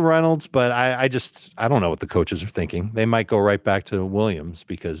say Reynolds, but I don't know what the coaches are thinking. They might go right back to Williams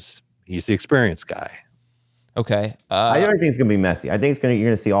because he's the experienced guy. Okay. I think it's going to be messy. I think you're going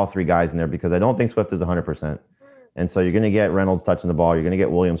to see all three guys in there because I don't think Swift is 100%. And so you're going to get Reynolds touching the ball. You're going to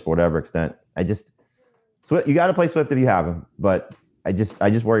get Williams for whatever extent. Swift, you got to play Swift if you have him, but I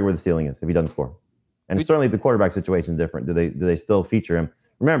just worry where the ceiling is if he doesn't score. And certainly the quarterback situation is different. Do they still feature him?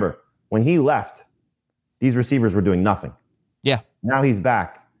 Remember, when he left, these receivers were doing nothing. Yeah. Now he's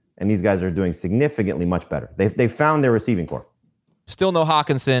back, and these guys are doing significantly much better. They found their receiving core. Still no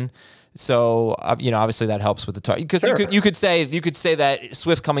Hawkinson. So obviously that helps with the target because Sure. you could say that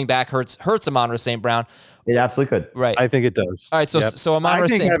Swift coming back hurts Amon-Ra St. Brown. It absolutely could. Right. I think it does. All right. So Amon-Ra I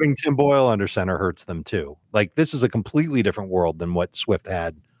think St. having Tim Boyle under center hurts them too. Like this is a completely different world than what Swift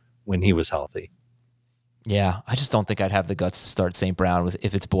had when he was healthy. Yeah, I just don't think I'd have the guts to start St. Brown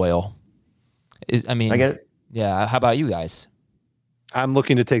if it's Boyle. I get it. Yeah. How about you guys? I'm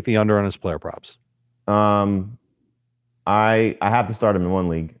looking to take the under on his player props. I have to start him in one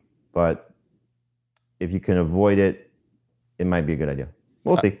league, but if you can avoid it, it might be a good idea.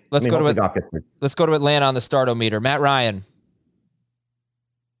 We'll see. Let's go to Atlanta on the start-o-meter. Matt Ryan.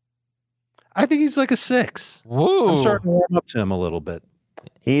 I think he's like a 6. Woo. I'm starting to warm up to him a little bit.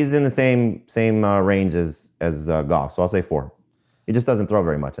 He's in the same range as Goff, so I'll say 4. He just doesn't throw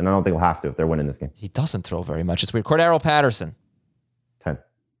very much, and I don't think he'll have to if they're winning this game. He doesn't throw very much. It's weird. Cordero Patterson. 10.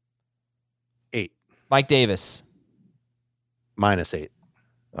 8. Mike Davis. -8.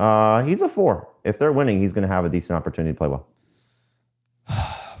 He's a 4. If they're winning, he's going to have a decent opportunity to play well.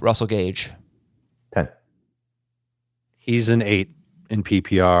 Russell Gage. 10. He's an 8 in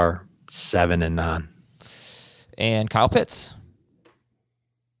PPR, 7 in non. And Kyle Pitts.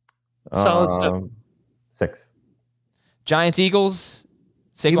 Solid 6. Giants Eagles.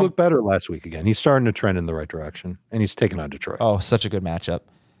 He looked better last week again. He's starting to trend in the right direction, and he's taking on Detroit. Oh, such a good matchup.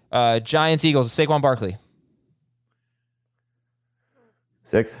 Giants Eagles. Saquon Barkley.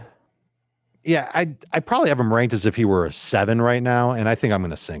 6. Yeah, I probably have him ranked as if he were a 7 right now, and I think I'm going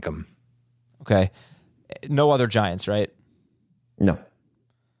to sink him. Okay. No other Giants, right? No.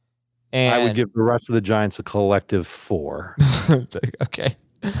 And I would give the rest of the Giants a collective 4. Okay.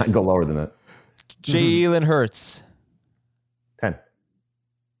 I'd go lower than that. Jalen Hurts. 10.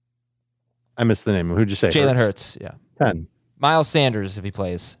 I missed the name. Who'd you say? Jalen Hurts. Yeah. 10. Miles Sanders if he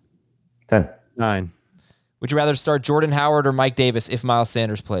plays. 10. 9. Would you rather start Jordan Howard or Mike Davis if Miles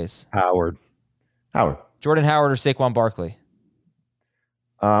Sanders plays? Howard. Jordan Howard or Saquon Barkley?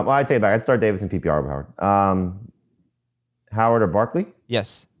 Well, I take it back. I'd start Davis in PPR over Howard. Howard or Barkley?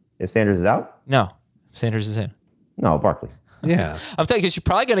 Yes. If Sanders is out? No. Sanders is in. No, Barkley. Yeah. I'm telling you, you're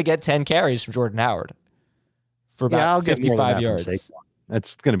probably going to get 10 carries from Jordan Howard for about I'll get 55 yards.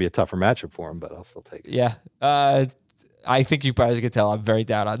 It's going to be a tougher matchup for him, but I'll still take it. Yeah. I think you probably could tell I'm very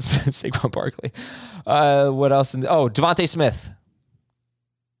down on Saquon Barkley. What else? Devontae Smith.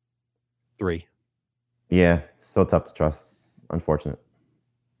 3. Yeah, so tough to trust. Unfortunate.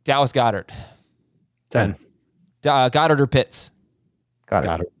 Dallas Goedert. 10. Goddard or Pitts?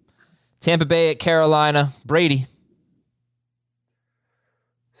 Got it. Tampa Bay at Carolina. Brady.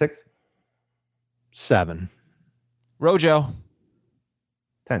 6. 7. Rojo.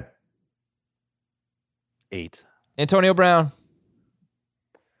 10. 8. Antonio Brown.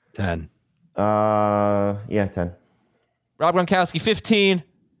 10. Yeah, 10. Rob Gronkowski. 15.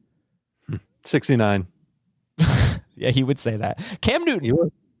 69. Yeah, he would say that. Cam Newton. You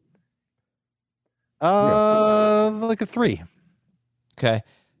would. Like a 3. Okay.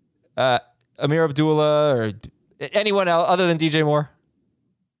 Amir Abdullah or anyone else other than DJ Moore?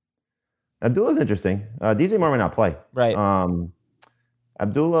 Abdullah's interesting. DJ Moore might not play. Right.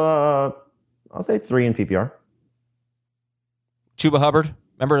 Abdullah, I'll say 3 in PPR. Chuba Hubbard.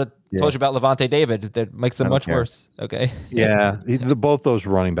 Remember I told you about Levante David. That makes them much worse. Okay. Yeah. Both those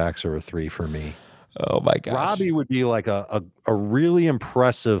running backs are a 3 for me. Oh, my gosh. Robbie would be like a really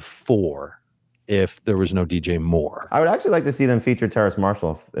impressive 4 if there was no DJ Moore. I would actually like to see them feature Terrace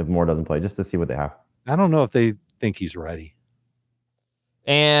Marshall if Moore doesn't play, just to see what they have. I don't know if they think he's ready.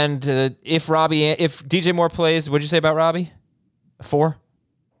 And if DJ Moore plays, what'd you say about Robbie? A 4?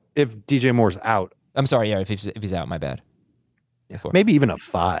 If DJ Moore's out. I'm sorry. Yeah, if he's out, my bad. Yeah, maybe even a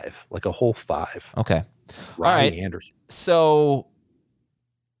 5, like a whole 5. Okay. Robbie All right. Anderson. So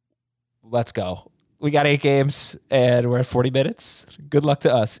let's go. We got 8 games and we're at 40 minutes. Good luck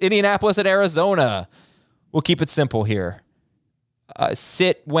to us. Indianapolis at Arizona. We'll keep it simple here.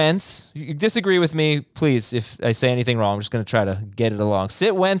 Sit Wentz. You disagree with me, please. If I say anything wrong, I'm just going to try to get it along.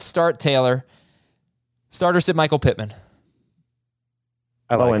 Sit Wentz, start Taylor. Starter, sit Michael Pittman.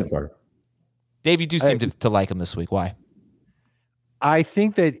 I like starter. Dave, you do seem to like him this week. Why? I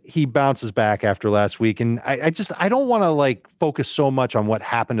think that he bounces back after last week. And I don't want to focus so much on what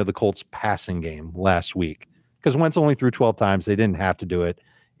happened to the Colts passing game last week, because Wentz only threw 12 times. They didn't have to do it.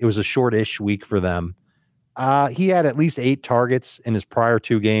 It was a short-ish week for them. He had at least 8 targets in his prior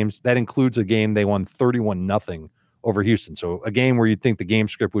 2 games. That includes a game they won 31-0 over Houston. So a game where you'd think the game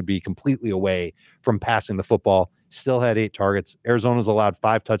script would be completely away from passing the football. Still had 8 targets. Arizona's allowed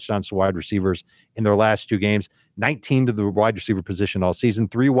 5 touchdowns to wide receivers in their last 2 games, 19 to the wide receiver position all season,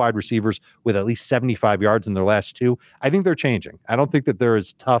 3 wide receivers with at least 75 yards in their last 2. I think they're changing. I don't think that they're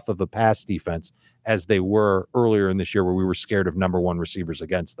as tough of a pass defense as they were earlier in this year, where we were scared of number 1 receivers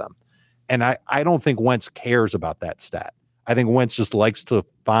against them. And I don't think Wentz cares about that stat. I think Wentz just likes to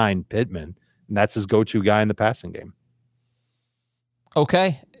find Pittman, and that's his go-to guy in the passing game.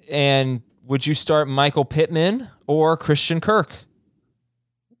 Okay. And would you start Michael Pittman or Christian Kirk?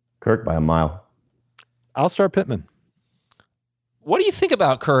 Kirk by a mile. I'll start Pittman. What do you think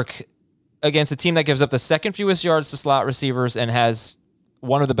about Kirk against a team that gives up the second fewest yards to slot receivers and has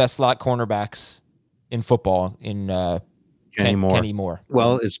one of the best slot cornerbacks in football in Kenny Moore?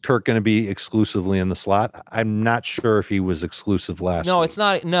 Well, is Kirk going to be exclusively in the slot? I'm not sure if he was exclusive last week. It's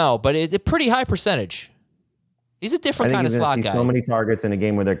not. No, but it's a pretty high percentage. He's a different kind of slot guy. So many targets in a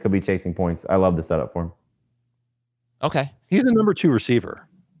game where there could be chasing points. I love the setup for him. Okay. He's a number 2 receiver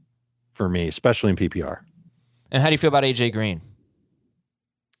for me, especially in PPR. And how do you feel about AJ Green?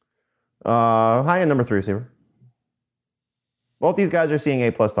 High end number 3 receiver. Both these guys are seeing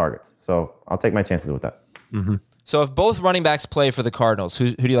A+ targets, so I'll take my chances with that. Mm-hmm. So if both running backs play for the Cardinals,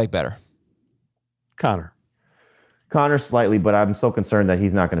 who do you like better? Connor slightly, but I'm so concerned that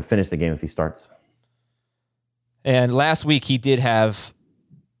he's not going to finish the game if he starts. And last week he did have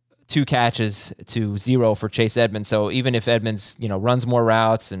 2 catches to 0 for Chase Edmonds. So even if Edmonds, runs more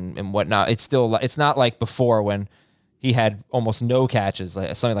routes and whatnot, it's not like before when he had almost no catches,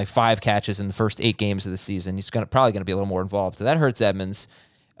 something like 5 catches in the first 8 games of the season. He's probably going to be a little more involved. So that hurts Edmonds.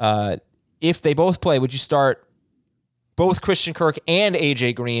 If they both play, would you start both Christian Kirk and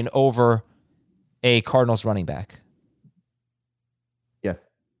AJ Green over a Cardinals running back? Yes.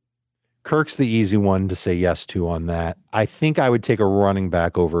 Kirk's the easy one to say yes to on that. I think I would take a running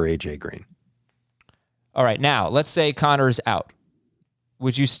back over AJ Green. All right. Now, let's say Connor's out.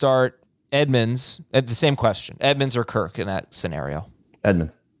 Would you start Edmonds? The same question. Edmonds or Kirk in that scenario?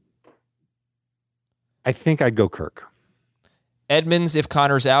 Edmonds. I think I'd go Kirk. Edmonds if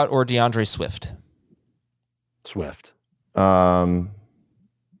Connor's out, or DeAndre Swift? Swift. Edmonds.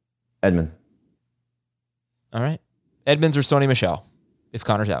 All right. Edmonds or Sony Michel if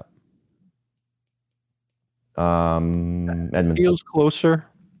Connor's out? Edmonds. Feels closer.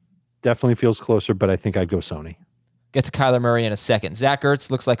 Definitely feels closer, but I think I'd go Sony. Get to Kyler Murray in a second. Zach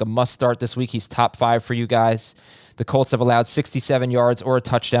Ertz looks like a must start this week. He's top 5 for you guys. The Colts have allowed 67 yards or a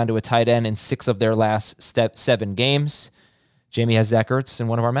touchdown to a tight end in 6 of their last 7 games. Jamie has Zach Ertz in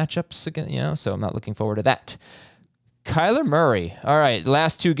one of our matchups again, so I'm not looking forward to that. Kyler Murray. All right,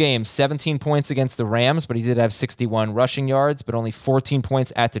 last 2 games, 17 points against the Rams, but he did have 61 rushing yards, but only 14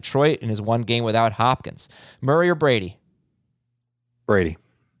 points at Detroit in his 1 game without Hopkins. Murray or Brady? Brady.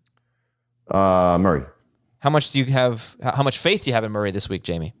 Murray. How much faith do you have in Murray this week,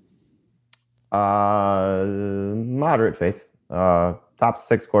 Jamie? Moderate faith. Top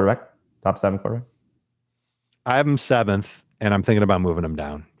 6 quarterback. Top 7 quarterback. I have him 7th, and I'm thinking about moving him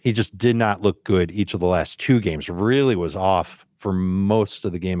down. He just did not look good each of the last 2 games. Really was off for most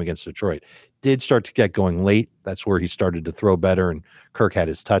of the game against Detroit. Did start to get going late. That's where he started to throw better, and Kirk had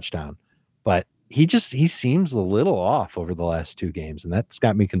his touchdown. But he seems a little off over the last 2 games, and that's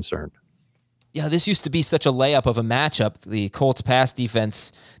got me concerned. Yeah, this used to be such a layup of a matchup. The Colts pass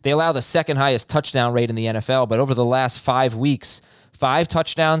defense, they allow the second highest touchdown rate in the NFL, but over the last 5 weeks, 5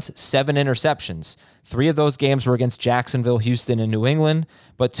 touchdowns, 7 interceptions. 3 of those games were against Jacksonville, Houston, and New England,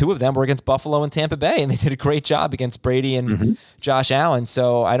 but 2 of them were against Buffalo and Tampa Bay, and they did a great job against Brady and Josh Allen.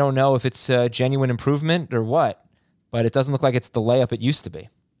 So I don't know if it's a genuine improvement or what, but it doesn't look like it's the layup it used to be.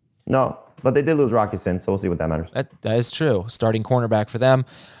 No, but they did lose Rocky Sin, so we'll see what that matters. That is true. Starting cornerback for them.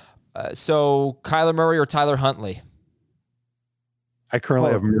 So Kyler Murray or Tyler Huntley? I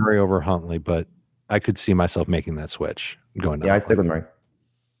currently have Murray over Huntley, but I could see myself making that switch. I'd stick with Murray.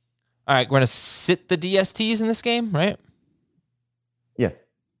 All right, we're going to sit the DSTs in this game, right? Yes.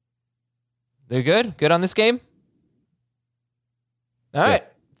 They're good? Good on this game? All right,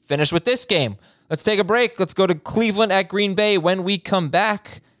 finish with this game. Let's take a break. Let's go to Cleveland at Green Bay. When we come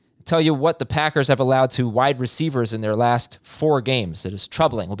back, tell you what the Packers have allowed to wide receivers in their last 4 games. It is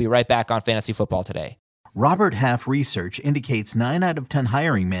troubling. We'll be right back on Fantasy Football Today. Robert Half research indicates 9 out of 10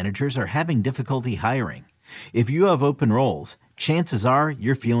 hiring managers are having difficulty hiring. If you have open roles, chances are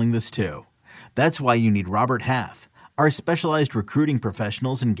you're feeling this too. That's why you need Robert Half. Our specialized recruiting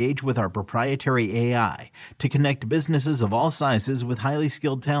professionals engage with our proprietary AI to connect businesses of all sizes with highly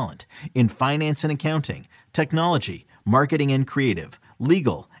skilled talent in finance and accounting, technology, marketing and creative,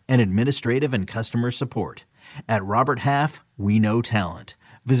 legal, and administrative and customer support. At Robert Half, we know talent.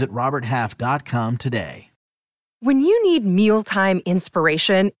 Visit roberthalf.com today. When you need mealtime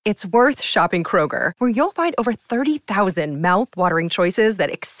inspiration, it's worth shopping Kroger, where you'll find over 30,000 mouth-watering choices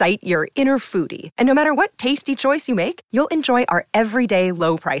that excite your inner foodie. And no matter what tasty choice you make, you'll enjoy our everyday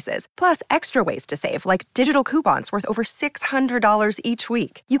low prices, plus extra ways to save, like digital coupons worth over $600 each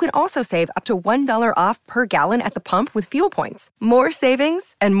week. You can also save up to $1 off per gallon at the pump with fuel points. More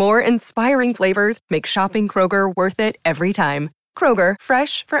savings and more inspiring flavors make shopping Kroger worth it every time. Kroger,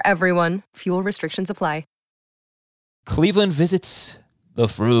 fresh for everyone. Fuel restrictions apply. Cleveland visits the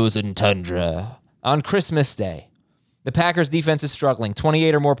frozen tundra on Christmas Day. The Packers' defense is struggling.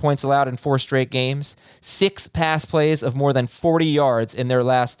 28 or more points allowed in 4 straight games, 6 pass plays of more than 40 yards in their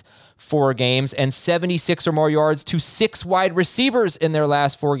last 4 games, and 76 or more yards to 6 wide receivers in their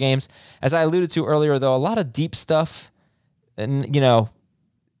last 4 games. As I alluded to earlier, though, a lot of deep stuff. And,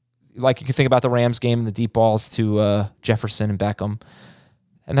 like you can think about the Rams game and the deep balls to Jefferson and Beckham.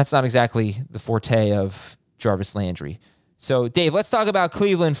 And that's not exactly the forte of Jarvis Landry. So, Dave, let's talk about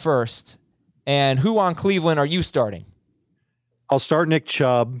Cleveland first. And who on Cleveland are you starting? I'll start Nick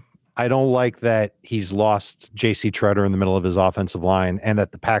Chubb. I don't like that he's lost J.C. Treader in the middle of his offensive line and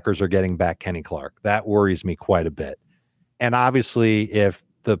that the Packers are getting back Kenny Clark. That worries me quite a bit. And obviously, if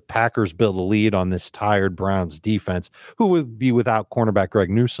the Packers build a lead on this tired Browns defense, who would be without cornerback Greg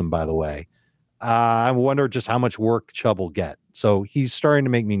Newsome, by the way, I wonder just how much work Chubb will get. So he's starting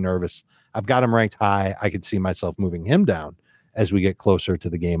to make me nervous. I've got him ranked high. I could see myself moving him down as we get closer to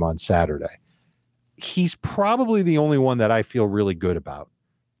the game on Saturday. He's probably the only one that I feel really good about.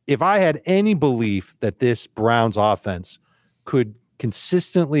 If I had any belief that this Browns offense could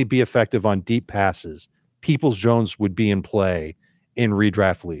consistently be effective on deep passes, Peoples-Jones would be in play in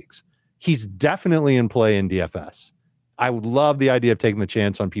redraft leagues. He's definitely in play in DFS. I would love the idea of taking the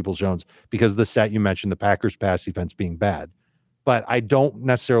chance on Peoples-Jones because of the set you mentioned, the Packers pass defense being bad. But I don't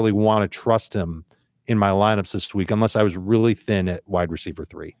necessarily want to trust him in my lineups this week unless I was really thin at wide receiver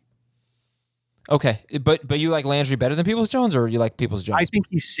 3. Okay, but you like Landry better than Peoples-Jones, or you like Peoples-Jones? I think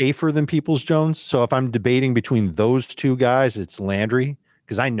he's safer than Peoples-Jones. So if I'm debating between those two guys, it's Landry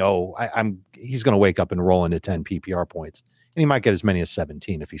because I know he's going to wake up and roll into 10 PPR points, and he might get as many as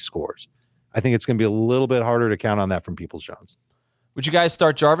 17 if he scores. I think it's going to be a little bit harder to count on that from Peoples-Jones. Would you guys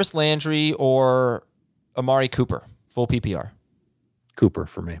start Jarvis Landry or Amari Cooper, full PPR? Cooper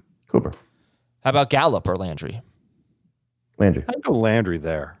for me. Cooper. How about Gallup or Landry? Landry. I'd go Landry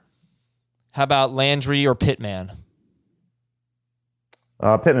there. How about Landry or Pittman?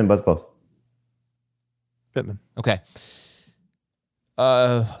 Pittman, but it's close. Pittman. Okay.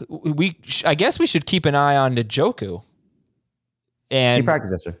 I guess we should keep an eye on Njoku. And He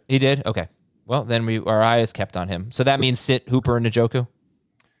practiced yesterday. He did? Okay. Well, then our eye is kept on him. So that means sit Hooper and Njoku?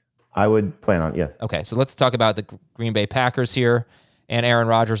 I would plan on, yes. Okay, so let's talk about the Green Bay Packers here. And Aaron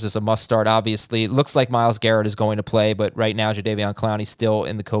Rodgers is a must-start, obviously. It looks like Myles Garrett is going to play, but right now Jadeveon Clowney's still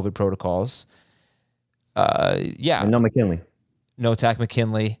in the COVID protocols. Yeah. And no McKinley. No Takk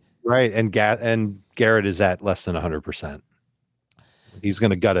McKinley. Right, and Garrett is at less than 100%. He's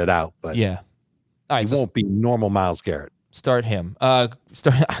going to gut it out, but yeah. All right, he won't be normal Myles Garrett. Start him. I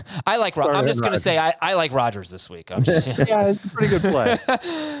like. I'm just going to say I like Rodgers this week. I'm just, yeah, it's a pretty good play.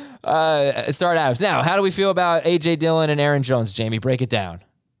 Start Adams. Now, how do we feel about A.J. Dillon and Aaron Jones, Jamie? Break it down.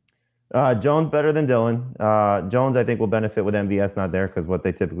 Jones better than Dillon. Jones, I think, will benefit with MVS not there because what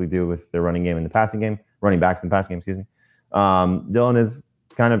they typically do with their running game and the passing game, running backs and passing game, excuse me. Dillon is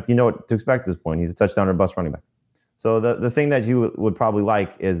kind of, what to expect at this point. He's a touchdown or bust running back. So the thing that you would probably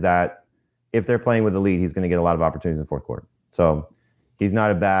like is that if they're playing with the lead, he's going to get a lot of opportunities in the fourth quarter. So he's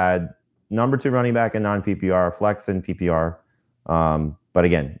not a bad number 2 running back in non-PPR, flex in PPR. But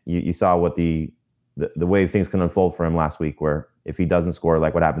again, you saw what the way things can unfold for him last week, where if he doesn't score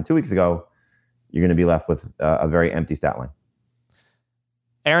like what happened 2 weeks ago, you're going to be left with a very empty stat line.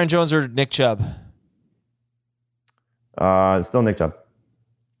 Aaron Jones or Nick Chubb? Still Nick Chubb.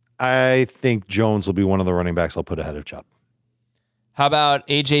 I think Jones will be one of the running backs I'll put ahead of Chubb. How about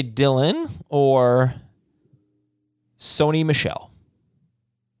A.J. Dillon or Sony Michel?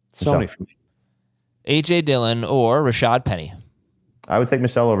 Sony for me. A.J. Dillon or Rashad Penny? I would take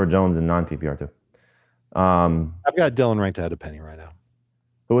Michelle over Jones in non-PPR too. I've got Dillon ranked ahead of Penny right now.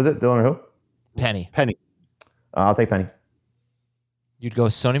 Who was it? Dillon or who? Penny. Penny. I'll take Penny. You'd go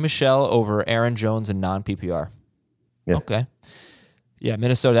Sony Michel over Aaron Jones in non-PPR. Yes. Okay. Yeah,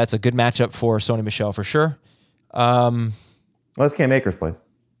 Minnesota, that's a good matchup for Sony Michel for sure. Well, it's Cam Akers plays.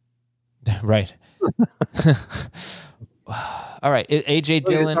 Right. All right. AJ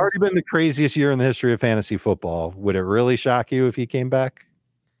Dillon. It's already been the craziest year in the history of fantasy football. Would it really shock you if he came back?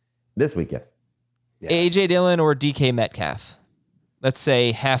 This week, yes. Yeah. AJ Dillon or DK Metcalf? Let's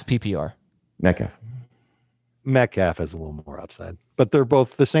say half PPR. Metcalf. Metcalf has a little more upside, but they're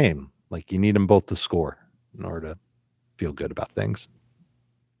both the same. Like, you need them both to score in order to feel good about things.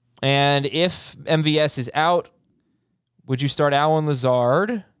 And if MVS is out, would you start Allen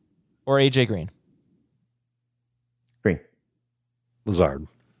Lazard or AJ Green? Green. Lazard.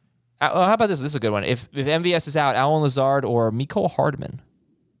 How about this? This is a good one. If MVS is out, Allen Lazard or Mecole Hardman?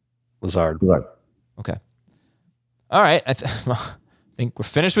 Lazard. Okay. All right. I think we're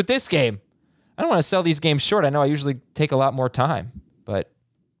finished with this game. I don't want to sell these games short. I know I usually take a lot more time, but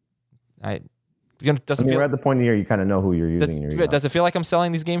doesn't feel we're at the point of the year you kind of know who you're using. Does it feel like I'm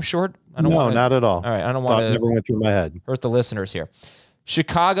selling these games short? Not at all. All right. I don't want to. Never went through my head. Hurt the listeners here.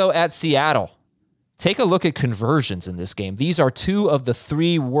 Chicago at Seattle. Take a look at conversions in this game. These are two of the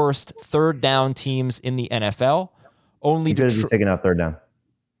three worst third down teams in the NFL. You could have just taken out third down.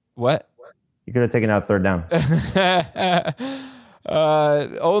 What? You could have taken out third down.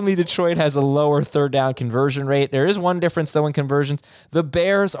 Only Detroit has a lower third down conversion rate. There is one difference, though, in conversions. The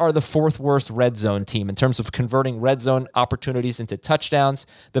Bears are the fourth worst red zone team in terms of converting red zone opportunities into touchdowns.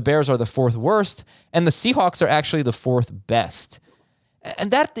 The Bears are the fourth worst, and the Seahawks are actually the fourth best.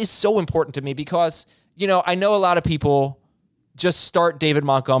 And that is so important to me because, I know a lot of people just start David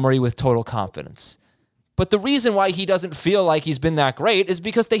Montgomery with total confidence. But the reason why he doesn't feel like he's been that great is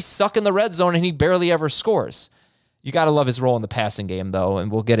because they suck in the red zone and he barely ever scores. You got to love his role in the passing game, though,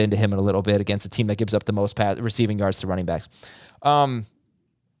 and we'll get into him in a little bit against a team that gives up the most receiving yards to running backs. Why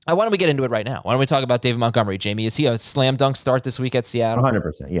don't we get into it right now? Why don't we talk about David Montgomery? Jamie, is he a slam dunk start this week at Seattle?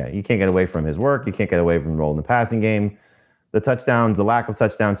 100%. Yeah, you can't get away from his work. You can't get away from the role in the passing game. The lack of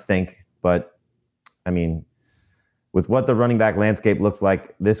touchdowns stink. But, with what the running back landscape looks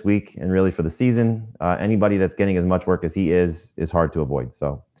like this week and really for the season, anybody that's getting as much work as he is hard to avoid.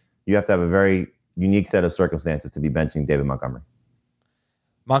 So you have to have a very unique set of circumstances to be benching David Montgomery.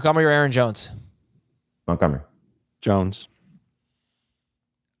 Montgomery or Aaron Jones? Montgomery. Jones.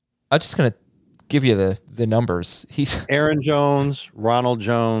 I'm just going to give you the numbers. He's Aaron Jones, Ronald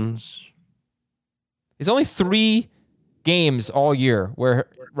Jones. He's only 3 games all year where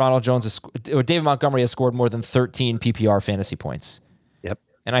David Montgomery has scored more than 13 PPR fantasy points. Yep.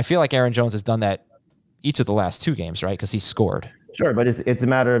 And I feel like Aaron Jones has done that each of the last 2 games, right? Because he's scored. Sure, but it's a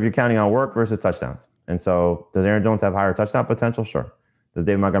matter of you're counting on work versus touchdowns. And so does Aaron Jones have higher touchdown potential? Sure. Does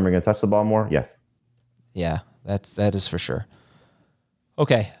David Montgomery going to touch the ball more? Yes. Yeah, that is for sure.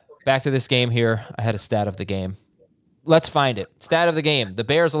 Okay, back to this game here. I had a stat of the game. Let's find it. Stat of the game. The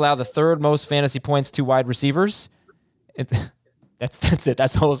Bears allow the third most fantasy points to wide receivers. That's it.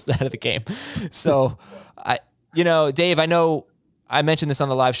 That's the whole stat of the game. So, Dave, I know I mentioned this on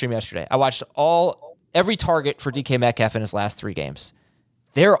the live stream yesterday. I watched every target for DK Metcalf in his last 3 games.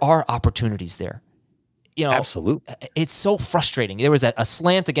 There are opportunities there. Absolutely. It's so frustrating. There was a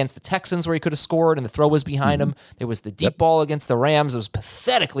slant against the Texans where he could have scored and the throw was behind him. There was the deep ball against the Rams. It was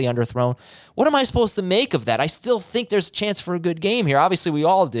pathetically underthrown. What am I supposed to make of that? I still think there's a chance for a good game here. Obviously, we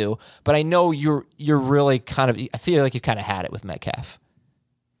all do, but I know you're really I feel like you kind of had it with Metcalf.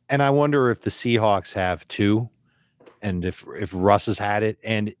 And I wonder if the Seahawks have too, and if Russ has had it,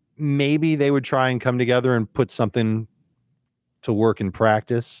 and maybe they would try and come together and put something to work in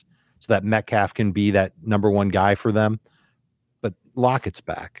practice so that Metcalf can be that number 1 guy for them. But Lockett's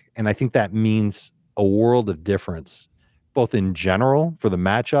back, and I think that means a world of difference, both in general for the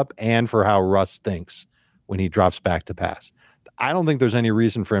matchup and for how Russ thinks when he drops back to pass. I don't think there's any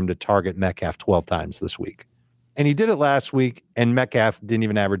reason for him to target Metcalf 12 times this week. And he did it last week, and Metcalf didn't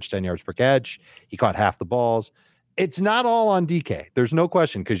even average 10 yards per catch. He caught half the balls. It's not all on DK. There's no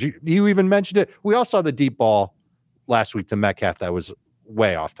question, because you even mentioned it. We all saw the deep ball last week to Metcalf that was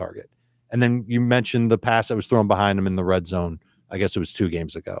way off target. And then you mentioned the pass that was thrown behind him in the red zone. I guess it was 2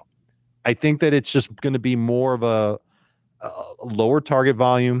 games ago. I think that it's just going to be more of a lower target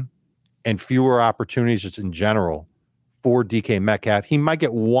volume and fewer opportunities just in general for DK Metcalf. He might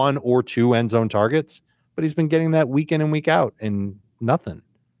get 1 or 2 end zone targets, but he's been getting that week in and week out and nothing.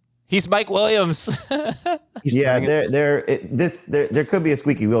 He's Mike Williams. There could be a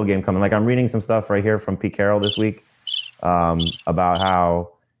squeaky wheel game coming. Like, I'm reading some stuff right here from Pete Carroll this week about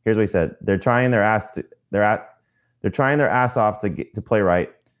how, here's what he said: they're trying their ass off to play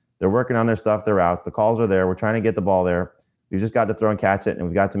right. They're working on their stuff, their routes. The calls are there. We're trying to get the ball there. We've just got to throw and catch it, and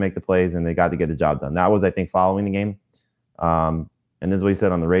we've got to make the plays, and they got to get the job done. That was, I think, following the game. And this is what he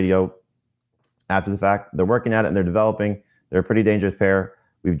said on the radio after the fact. They're working at it, and they're developing. They're a pretty dangerous pair.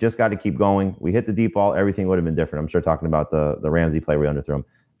 We've just got to keep going. We hit the deep ball. Everything would have been different. I'm sure talking about the Ramsey play we underthrew him.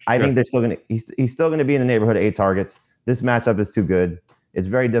 I think they're still going to he's still going to be in the neighborhood of 8 targets. This matchup is too good. It's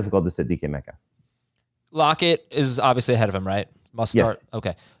very difficult to sit DK Metcalf. Lockett is obviously ahead of him, right? Must start. Yes.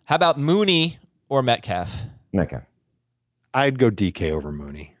 Okay. How about Mooney or Metcalf? Metcalf. I'd go DK over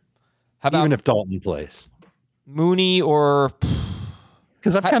Mooney. How about even if Dalton plays? Mooney or...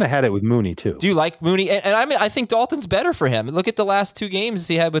 Because I've kind of had it with Mooney, too. Do you like Mooney? And I think Dalton's better for him. Look at the last 2 games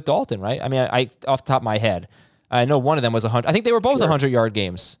he had with Dalton, right? I mean, I off the top of my head, I know one of them was 100. I think they were both 100-yard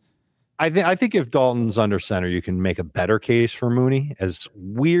games. I think if Dalton's under center, you can make a better case for Mooney, as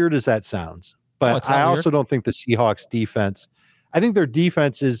weird as that sounds. But I also don't think the Seahawks defense, I think their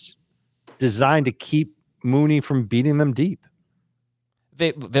defense is designed to keep Mooney from beating them deep.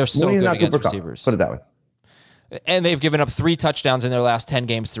 They're so Mooney's good not against Cooper Kupp. receivers. Put it that way. And they've given up 3 touchdowns in their last 10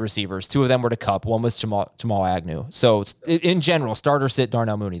 games to receivers. 2 of them were to Kupp. One was Jamal Agnew. So in general, start or sit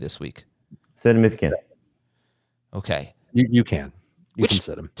Darnell Mooney this week. Sit him if you can. Okay. You can. You Which can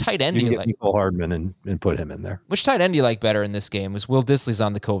sit him. Tight end You do can you get like? Nicole Hardman and put him in there. Which tight end do you like better in this game? Was Will Dissly's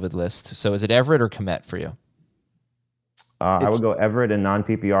on the COVID list. So is it Everett or Kmet for you? I would go Everett in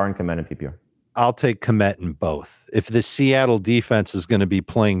non-PPR and Kmet in PPR. I'll take Kmet in both. If the Seattle defense is going to be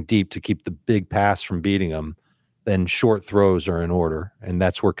playing deep to keep the big pass from beating them, then short throws are in order, and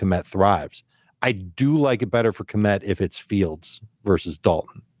that's where Kmet thrives. I do like it better for Kmet if it's Fields versus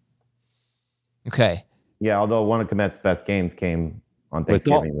Dalton. Okay. Yeah, although one of Kmet's best games came on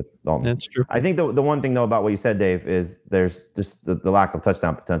Thanksgiving with Dalton. That's true. I think the one thing, though, about what you said, Dave, is there's just the lack of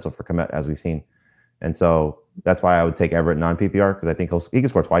touchdown potential for Kmet, as we've seen. And so that's why I would take Everett non-PPR, because I think he can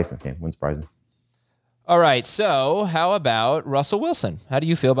score twice in this game. Wouldn't surprise me. All right. So how about Russell Wilson? How do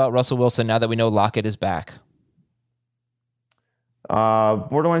you feel about Russell Wilson now that we know Lockett is back?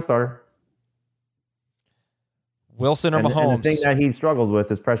 Borderline starter. Wilson or Mahomes? And the thing that he struggles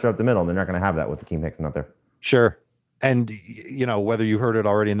with is pressure up the middle. They're not going to have that with Akeem Hicks not there. Sure. And, whether you heard it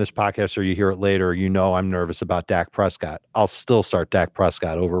already in this podcast or you hear it later, I'm nervous about Dak Prescott. I'll still start Dak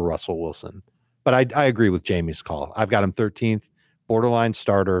Prescott over Russell Wilson. But I agree with Jamie's call. I've got him 13th, borderline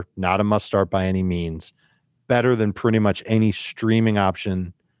starter, not a must start by any means. Better than pretty much any streaming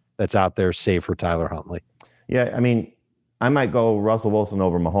option that's out there, save for Tyler Huntley. Yeah, I mean, I might go Russell Wilson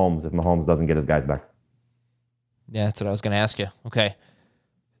over Mahomes if Mahomes doesn't get his guys back. Yeah, that's what I was going to ask you. Okay.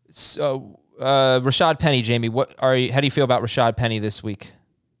 So, Rashad Penny, Jamie, how do you feel about Rashad Penny this week?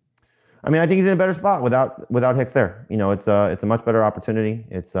 I mean, I think he's in a better spot without Hicks there. It's a much better opportunity.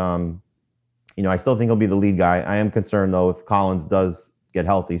 It's I still think he'll be the lead guy. I am concerned though if Collins does get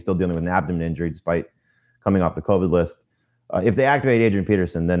healthy, he's still dealing with an abdomen injury despite coming off the COVID list. If they activate Adrian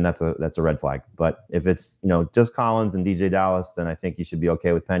Peterson, then that's a red flag. But if it's just Collins and DJ Dallas, then I think you should be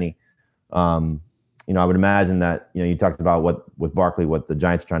okay with Penny. I would imagine that you talked about with Barkley, what the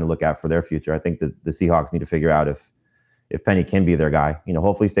Giants are trying to look at for their future. I think that the Seahawks need to figure out if Penny can be their guy.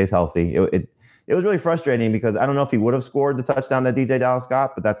 Hopefully he stays healthy. It was really frustrating because I don't know if he would have scored the touchdown that DJ Dallas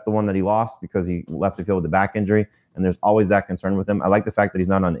got, but that's the one that he lost because he left the field with a back injury, and there's always that concern with him. I like the fact that he's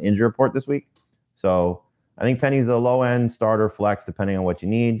not on the injury report this week. So I think Penny's a low-end starter flex depending on what you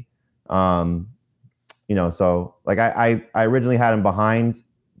need. So like I originally had him behind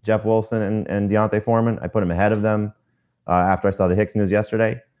Jeff Wilson and Deontay Foreman. I put him ahead of them after I saw the Hicks news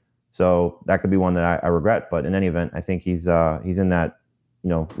yesterday. So that could be one that I regret. But in any event, I think he's in that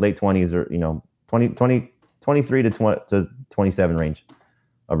late 20s or 23 to 27 range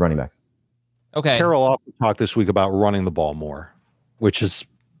of running backs. Okay. Carroll also talked this week about running the ball more, which is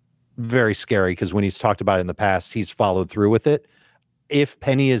very scary because when he's talked about it in the past, he's followed through with it. If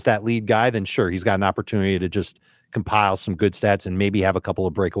Penny is that lead guy, then sure, he's got an opportunity to just compile some good stats and maybe have a couple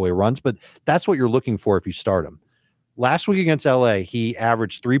of breakaway runs, but that's what you're looking for if you start him. Last week against LA, he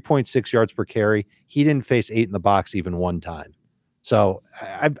averaged 3.6 yards per carry. He didn't face 8 in the box even one time. So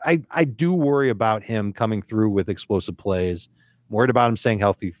I do worry about him coming through with explosive plays. I'm worried about him staying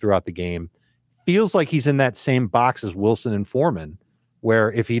healthy throughout the game. Feels like he's in that same box as Wilson and Foreman,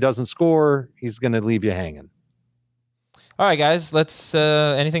 where if he doesn't score, he's going to leave you hanging. All right, guys. Let's.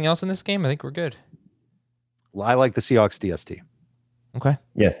 Anything else in this game? I think we're good. Well, I like the Seahawks DST. Okay.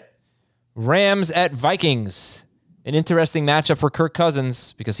 Yes. Rams at Vikings. An interesting matchup for Kirk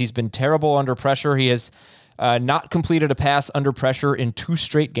Cousins because he's been terrible under pressure. He has not completed a pass under pressure in 2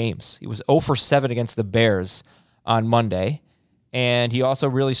 straight games. He was 0 for 7 against the Bears on Monday. And he also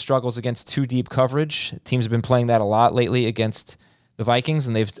really struggles against 2 deep coverage. Teams have been playing that a lot lately against the Vikings,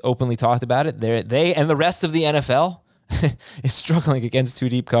 and they've openly talked about it. They and the rest of the NFL is struggling against too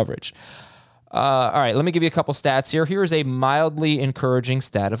deep coverage. All right, let me give you a couple stats here. Here's a mildly encouraging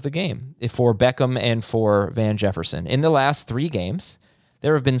stat of the game for Beckham and for Van Jefferson. In the last 3 games,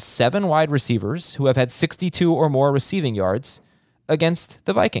 there have been 7 wide receivers who have had 62 or more receiving yards against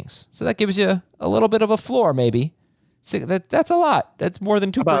the Vikings. So that gives you a little bit of a floor, maybe. That's a lot. That's more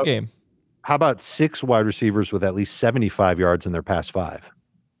than 2 per game. How about 6 wide receivers with at least 75 yards in their past 5?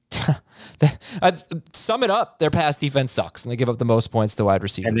 Sum it up, their pass defense sucks, and they give up the most points to wide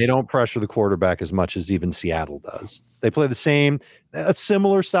receivers. And they don't pressure the quarterback as much as even Seattle does. They play a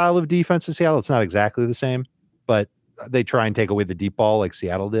similar style of defense to Seattle. It's not exactly the same, but they try and take away the deep ball like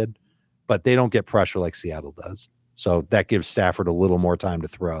Seattle did, but they don't get pressure like Seattle does. So that gives Stafford a little more time to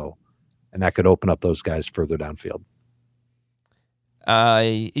throw, and that could open up those guys further downfield.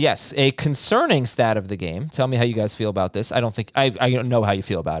 Yes, a concerning stat of the game. Tell me how you guys feel about this. I don't know how you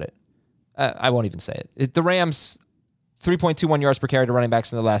feel about it. I won't even say it. The Rams, 3.21 yards per carry to running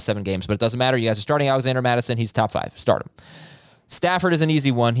backs in the last 7 games, but it doesn't matter. You guys are starting Alexander Mattison. He's top 5. Start him. Stafford is an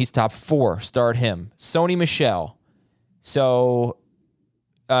easy one. He's top 4. Start him. Sony Michel. So,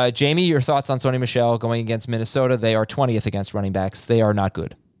 Jamie, your thoughts on Sony Michel going against Minnesota? They are 20th against running backs. They are not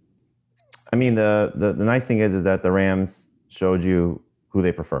good. I mean, the nice thing is that the Rams showed you who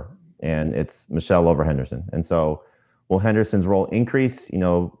they prefer, and it's Michel over Henderson. And so will Henderson's role increase?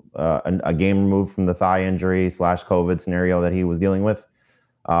 A game removed from the thigh injury / COVID scenario that he was dealing with?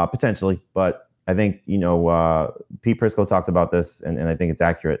 Potentially. But I think, Pete Prisco talked about this, and I think it's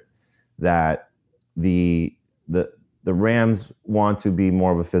accurate, that the Rams want to be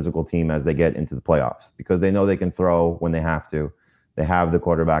more of a physical team as they get into the playoffs because they know they can throw when they have to. They have the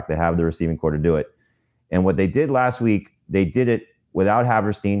quarterback. They have the receiving core to do it. And what they did last week, they did it without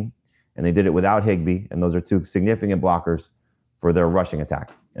Haverstein, and they did it without Higbee, and those are 2 significant blockers for their rushing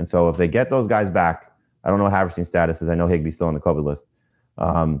attack. And so if they get those guys back, I don't know what Haverstein's status is. I know Higbee's still on the COVID list.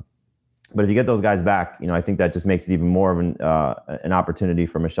 But if you get those guys back, I think that just makes it even more of an opportunity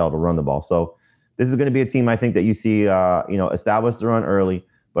for Michel to run the ball. So this is going to be a team I think that you see, establish the run early,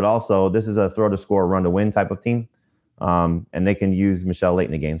 but also this is a throw to score, run to win type of team. And they can use Michel late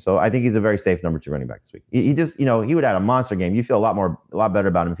in the game. So I think he's a very safe number 2 running back this week. He just, he would have a monster game. You feel a lot better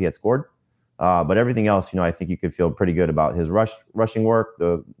about him if he had scored. But everything else, I think you could feel pretty good about his rushing work,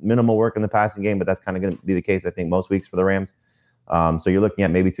 the minimal work in the passing game, but that's kind of going to be the case, I think, most weeks for the Rams. So you're looking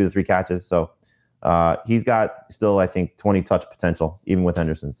at maybe 2 to 3 catches. So he's got still, I think, 20 touch potential, even with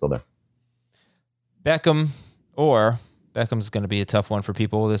Henderson still there. Beckham's going to be a tough one for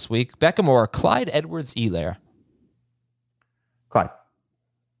people this week. Beckham or Clyde Edwards-Helaire? Clyde.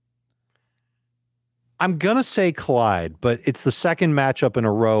 I'm going to say Clyde, but it's the second matchup in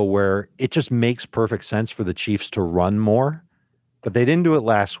a row where it just makes perfect sense for the Chiefs to run more, but they didn't do it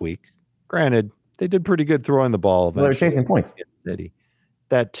last week. Granted, they did pretty good throwing the ball. Well, they're chasing points.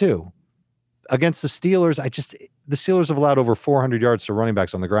 That too. Against the Steelers, the Steelers have allowed over 400 yards to running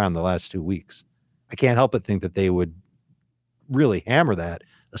backs on the ground the last 2 weeks. I can't help but think that they would really hammer that,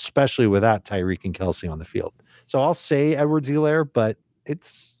 especially without Tyreek and Kelsey on the field. So I'll say Edwards-Helaire, but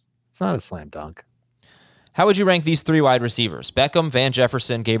it's not a slam dunk. How would you rank these 3 wide receivers? Beckham, Van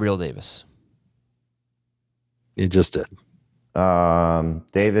Jefferson, Gabriel Davis. You just did.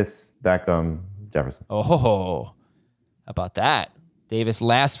 Davis, Beckham, Jefferson. Oh, how about that? Davis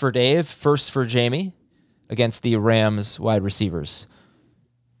last for Dave, first for Jamie against the Rams wide receivers.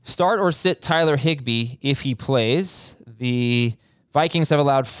 Start or sit Tyler Higbee if he plays. The Vikings have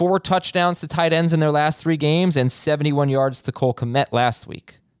allowed 4 touchdowns to tight ends in their last 3 games and 71 yards to Cole Kmet last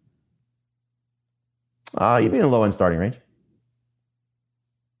week. You'd be in the low end starting range.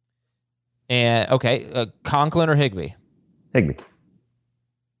 And okay, Conklin or Higbee?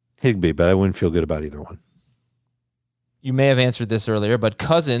 Higbee, but I wouldn't feel good about either one. You may have answered this earlier, but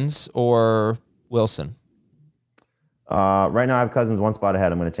Cousins or Wilson? Right now I have Cousins 1 spot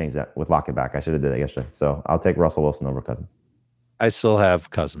ahead. I'm going to change that with Lockett back. I should have did that yesterday. So I'll take Russell Wilson over Cousins. I still have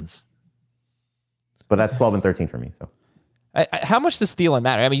Cousins. But that's 12 and 13 for me. So how much does Thielen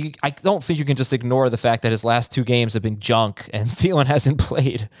matter? I mean, I don't think you can just ignore the fact that his last 2 games have been junk and Thielen hasn't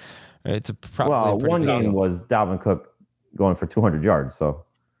played. It's probably one game was Dalvin Cook going for 200 yards. So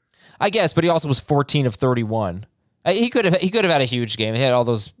I guess, but he also was 14 of 31. He could have had a huge game. He had all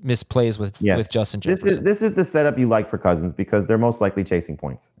those missed plays with Justin Jefferson. This is the setup you like for Cousins because they're most likely chasing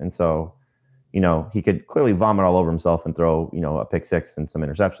points, and so he could clearly vomit all over himself and throw a pick 6 and some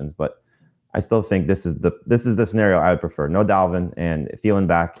interceptions. But I still think this is the scenario I would prefer. No Dalvin and Thielen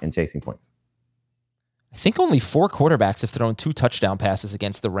back and chasing points. I think only 4 quarterbacks have thrown 2 touchdown passes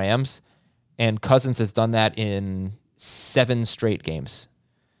against the Rams, and Cousins has done that in 7 straight games.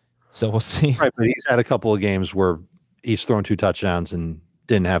 So we'll see. Right, but he's had a couple of games where he's thrown 2 touchdowns and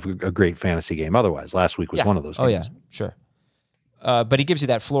didn't have a great fantasy game. Otherwise, last week was one of those games. Oh, yeah, sure. But he gives you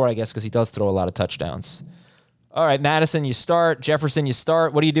that floor, I guess, because he does throw a lot of touchdowns. All right, Madison, you start. Jefferson, you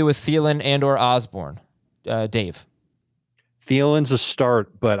start. What do you do with Thielen and or Osborne? Dave? Thielen's a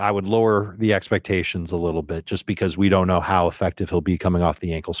start, but I would lower the expectations a little bit just because we don't know how effective he'll be coming off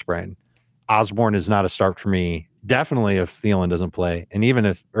the ankle sprain. Osborne is not a start for me. Definitely if Thielen doesn't play,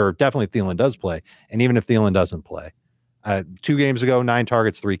 definitely if Thielen does play, and even if Thielen doesn't play. 2 games ago, 9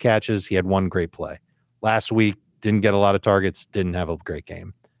 targets, 3 catches. He had 1 great play. Last week, didn't get a lot of targets, didn't have a great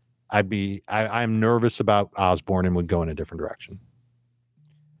game. I'm nervous about Osborne and would go in a different direction.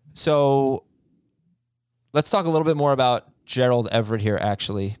 So let's talk a little bit more about Gerald Everett here,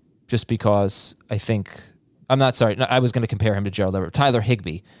 actually, just because I was going to compare him to Gerald Everett, Tyler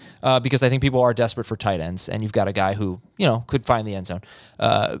Higbee, because I think people are desperate for tight ends, and you've got a guy who, could find the end zone.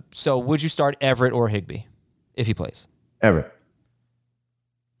 So would you start Everett or Higbee if he plays? Everett.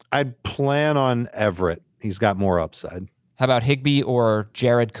 I'd plan on Everett. He's got more upside. How about Higbee or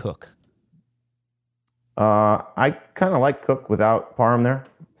Jared Cook? I kind of like Cook without Parham there,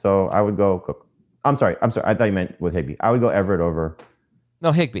 so I would go Cook. I'm sorry. I thought you meant with Higbee. I would go Everett over.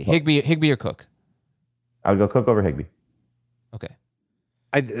 No, Higbee. Higbee or Cook? I would go Cook over Higbee. Okay.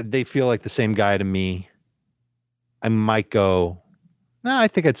 They feel like the same guy to me. I might go. No, I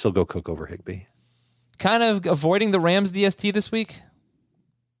think I'd still go Cook over Higbee. Kind of avoiding the Rams DST this week?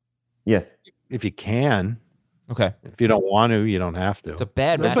 Yes. If you can. Okay. If you don't want to, you don't have to. It's a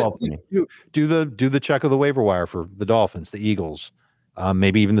bad matchup. Do the check of the waiver wire for the Dolphins, the Eagles,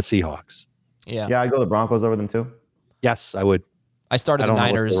 maybe even the Seahawks. Yeah. Yeah, I'd go the Broncos over them too. Yes, I would. I started the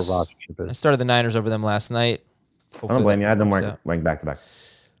Niners. I started the Niners over them last night. Hopefully I don't blame you. I had them ranked back to back.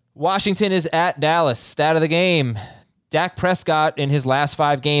 Washington is at Dallas. Stat of the game. Dak Prescott in his last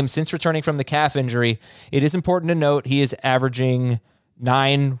 5 games since returning from the calf injury. It is important to note he is averaging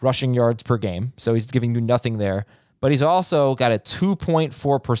 9 rushing yards per game, so he's giving you nothing there. But he's also got a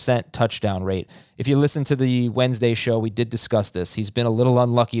 2.4% touchdown rate. If you listen to the Wednesday show, we did discuss this. He's been a little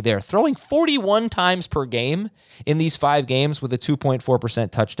unlucky there, throwing 41 times per game in these 5 games with a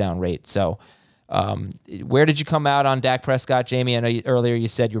 2.4% touchdown rate. So where did you come out on Dak Prescott, Jamie? I know earlier you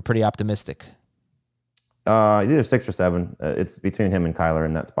said you were pretty optimistic. Either 6 or 7. It's between him and Kyler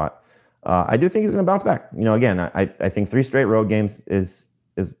in that spot. I do think he's going to bounce back. Again, I think 3 straight road games is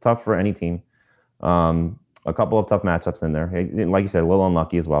tough for any team. A couple of tough matchups in there. Like you said, a little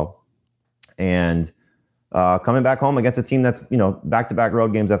unlucky as well. And coming back home against a team that's, back-to-back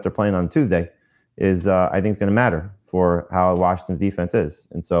road games after playing on Tuesday is, I think, is going to matter for how Washington's defense is.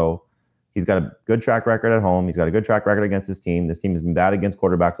 And so he's got a good track record at home. He's got a good track record against his team. This team has been bad against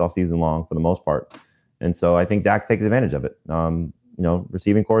quarterbacks all season long for the most part. And so I think Dak takes advantage of it.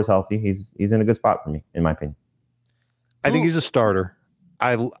 Receiving core is healthy. He's in a good spot for me, in my opinion. I think he's a starter.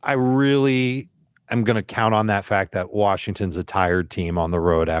 I really am going to count on that fact that Washington's a tired team on the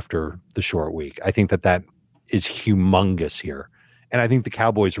road after the short week. I think that is humongous here. And I think the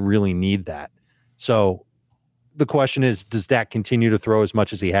Cowboys really need that. So the question is, does Dak continue to throw as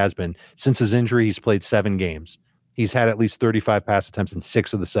much as he has been? Since his injury, he's played 7 games. He's had at least 35 pass attempts in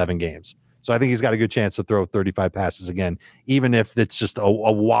 6 of the 7 games. So I think he's got a good chance to throw 35 passes again, even if it's just a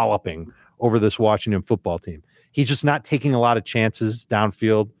walloping over this Washington football team. He's just not taking a lot of chances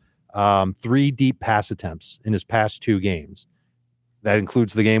downfield. 3 deep pass attempts in his past 2 games. That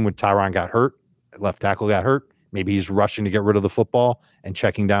includes the game when Tyron got hurt, left tackle got hurt. Maybe he's rushing to get rid of the football and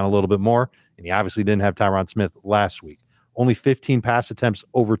checking down a little bit more. And he obviously didn't have Tyron Smith last week. Only 15 pass attempts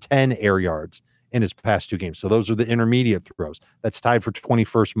over 10 air yards in his past 2 games. So those are the intermediate throws. That's tied for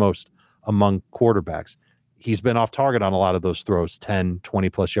 21st most among quarterbacks. He's been off target on a lot of those throws, 10, 20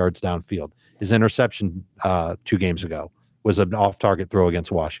 plus yards downfield. His interception 2 games ago was an off-target throw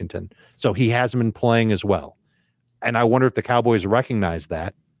against Washington. So he hasn't been playing as well. And I wonder if the Cowboys recognize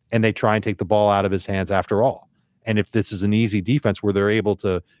that and they try and take the ball out of his hands after all. And if this is an easy defense where they're able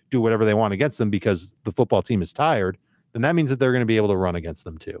to do whatever they want against them because the football team is tired, then that means that they're going to be able to run against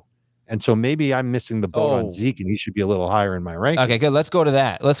them too. And so maybe I'm missing the boat on Zeke and he should be a little higher in my ranking. Okay, good. Let's go to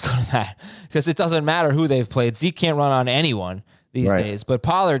that. Because it doesn't matter who they've played. Zeke can't run on anyone these days, but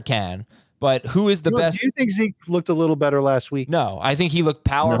Pollard can. But who is the best? Do you think Zeke looked a little better last week? No, I think he looked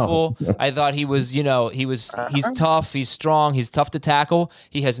powerful. No. I thought he was, he's tough. He's strong. He's tough to tackle.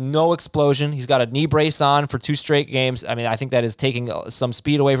 He has no explosion. He's got a knee brace on for 2 straight games. I mean, I think that is taking some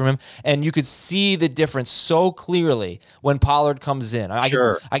speed away from him. And you could see the difference so clearly when Pollard comes in. I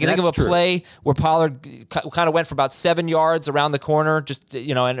can think of a play where Pollard kind of went for about 7 yards around the corner,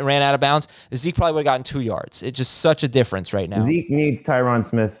 and ran out of bounds. Zeke probably would have gotten 2 yards. It's just such a difference right now. Zeke needs Tyron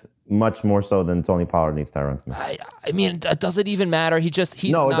Smith much more so than Tony Pollard needs Tyron Smith. I mean, does it even matter? He's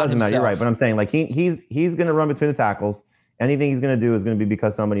no, it not doesn't matter. You're himself. right, but I'm saying like he's going to run between the tackles. Anything he's going to do is going to be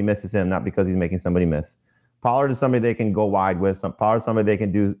because somebody misses him, not because he's making somebody miss. Pollard is somebody they can go wide with. Pollard is somebody they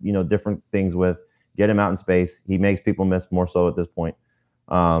can do different things with. Get him out in space. He makes people miss more so at this point.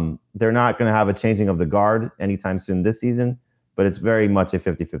 They're not going to have a changing of the guard anytime soon this season, but it's very much a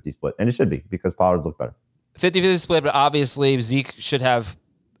 50-50 split, and it should be because Pollard's look better. 50-50 split, but obviously Zeke should have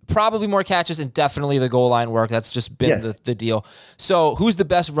probably more catches and definitely the goal line work. That's just been the deal. So who's the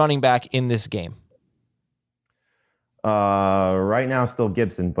best running back in this game? Right now, still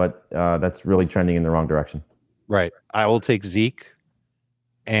Gibson, but that's really trending in the wrong direction. Right. I will take Zeke,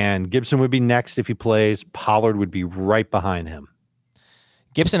 and Gibson would be next if he plays. Pollard would be right behind him.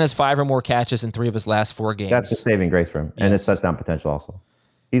 Gibson has 5 or more catches in 3 of his last 4 games. That's the saving grace for him, and it's touchdown potential also.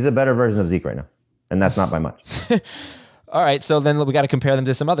 He's a better version of Zeke right now, and that's not by much. All right, so then we got to compare them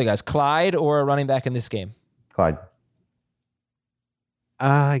to some other guys. Clyde or a running back in this game? Clyde.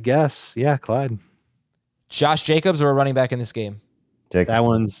 I guess, yeah, Clyde. Josh Jacobs or a running back in this game? Jacobs. That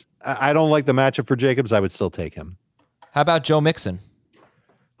one's. I don't like the matchup for Jacobs. I would still take him. How about Joe Mixon?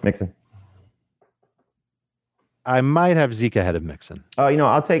 Mixon. I might have Zeke ahead of Mixon.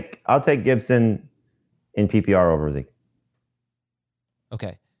 I'll take Gibson in PPR over Zeke.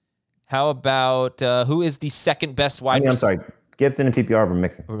 Okay. How about who is the second best wide? I'm sorry, Gibson in PPR over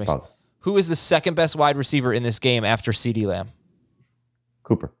Mixon. Who is the second best wide receiver in this game after CeeDee Lamb?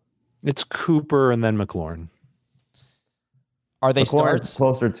 Cooper. It's Cooper and then McLaurin. Are they McLaurin starts? is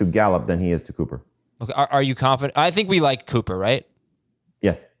closer to Gallup than he is to Cooper. Okay. Are you confident? I think we like Cooper, right?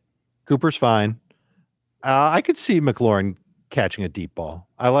 Yes. Cooper's fine. I could see McLaurin catching a deep ball.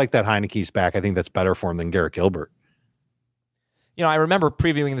 I like that Heineke's back. I think that's better for him than Garrett Gilbert. I remember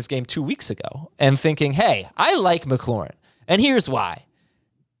previewing this game 2 weeks ago and thinking, hey, I like McLaurin. And here's why.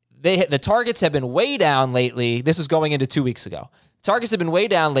 The targets have been way down lately. This was going into 2 weeks ago. Targets have been way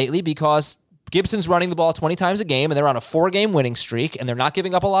down lately because Gibson's running the ball 20 times a game, and they're on a 4-game winning streak, and they're not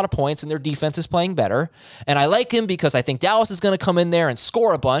giving up a lot of points, and their defense is playing better. And I like him because I think Dallas is going to come in there and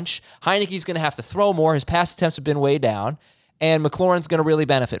score a bunch. Heineke's going to have to throw more. His pass attempts have been way down, and McLaurin's going to really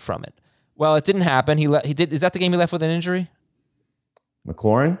benefit from it. Well, it didn't happen. He did. Is that the game he left with an injury?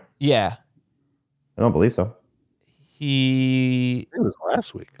 McLaurin? Yeah. I don't believe so. It was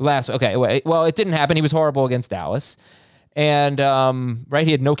last week. Okay. Well, it didn't happen. He was horrible against Dallas. And,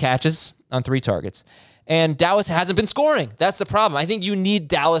 he had no catches on 3 targets. And Dallas hasn't been scoring. That's the problem. I think you need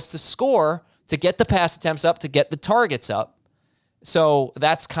Dallas to score to get the pass attempts up, to get the targets up. So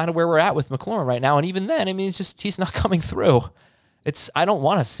that's kind of where we're at with McLaurin right now. And even then, it's just he's not coming through. I don't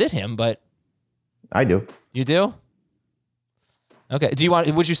want to sit him, but I do. You do? Okay.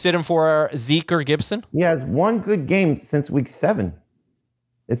 Would you sit him for Zeke or Gibson? He has one good game since week 7.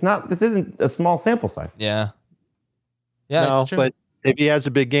 This isn't a small sample size. Yeah. Yeah, no, it's true. But if he has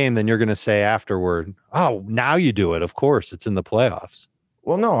a big game, then you're going to say afterward, oh, now you do it. Of course, it's in the playoffs.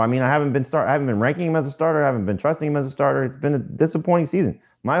 Well, no, I haven't been ranking him as a starter. I haven't been trusting him as a starter. It's been a disappointing season.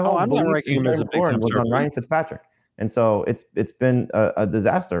 My whole belief ranking him as a big was on Ryan Fitzpatrick. And so it's been a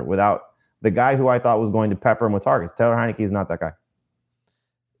disaster without the guy who I thought was going to pepper him with targets. Taylor Heineke is not that guy.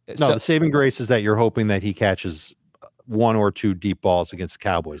 No, the saving grace is that you're hoping that he catches 1 or 2 deep balls against the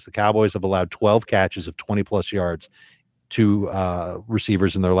Cowboys. The Cowboys have allowed 12 catches of 20-plus yards to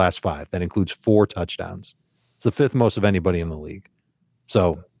receivers in their last 5. That includes 4 touchdowns. It's the 5th most of anybody in the league.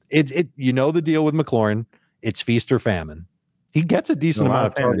 So the deal with McLaurin. It's feast or famine. He gets a decent amount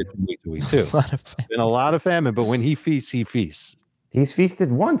of targets from week to week too. Been a lot of famine, but when he feasts, he feasts. He's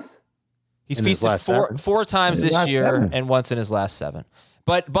feasted once. He's feasted four times this year and once in his last 7.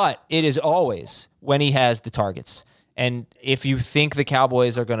 But it is always when he has the targets. And if you think the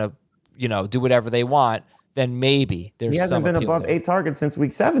Cowboys are going to, do whatever they want, then maybe there's. He hasn't been above 8 targets since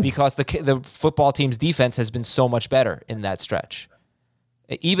week 7 because the football team's defense has been so much better in that stretch.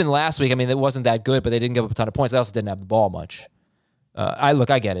 Even last week, it wasn't that good, but they didn't give up a ton of points. They also didn't have the ball much.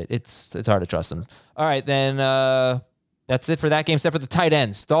 I get it. It's hard to trust them. All right, then that's it for that game. Except for the tight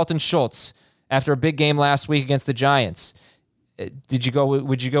ends, Dalton Schultz after a big game last week against the Giants. Would you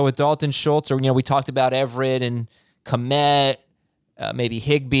go with Dalton Schultz, or we talked about Everett and Kmet, maybe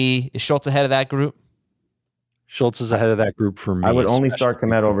Higbee? Is Schultz ahead of that group? Schultz is ahead of that group for me. I would only start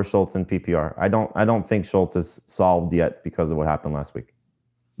Kmet over Schultz in PPR. I don't think Schultz is solved yet because of what happened last week.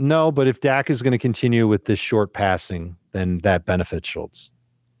 No, but if Dak is going to continue with this short passing, then that benefits Schultz.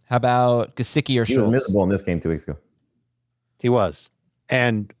 How about Gesicki or Schultz? He was miserable in this game 2 weeks ago. He was.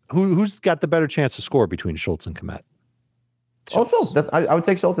 And who's got the better chance to score between Schultz and Kmet? Schultz. Oh, Schultz. I would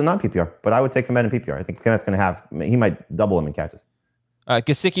take Schultz in non-PPR, but I would take Kmet in PPR. I think Kmet's going to he might double him in catches. All right,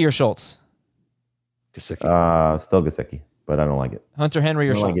 Gesicki or Schultz? Gesicki. Still Gesicki, but I don't like it. Hunter Henry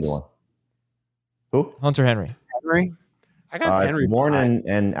or I don't Schultz? like either one. Who? Hunter Henry. Henry? I got Henry. Warren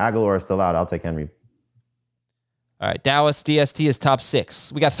and Aguilar are still out. I'll take Henry. All right, Dallas DST is top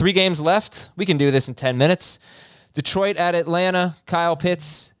 6. We got 3 games left. We can do this in 10 minutes. Detroit at Atlanta. Kyle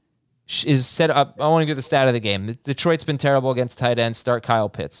Pitts is set up. I want to get the stat of the game. Detroit's been terrible against tight ends. Start Kyle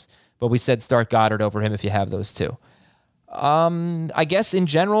Pitts. But we said start Goddard over him if you have those two. I guess in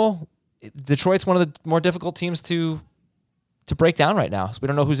general, Detroit's one of the more difficult teams to break down right now. So we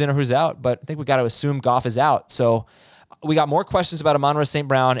don't know who's in or who's out, but I think we got to assume Goff is out. So we got more questions about Amon-Ra St.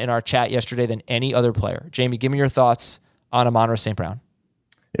 Brown in our chat yesterday than any other player. Jamie, give me your thoughts on Amon-Ra St. Brown.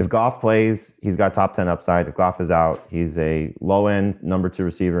 If Goff plays, he's got top 10 upside. If Goff is out, he's a low-end number 2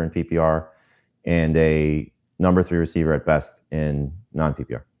 receiver in PPR and a number 3 receiver at best in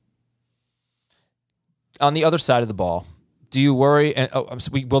non-PPR. On the other side of the ball, do you worry? And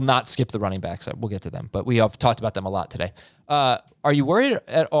we will not skip the running backs. We'll get to them, but we have talked about them a lot today. Are you worried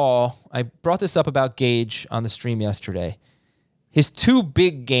at all? I brought this up about Gage on the stream yesterday. His 2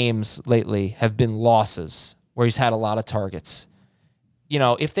 big games lately have been losses where he's had a lot of targets. You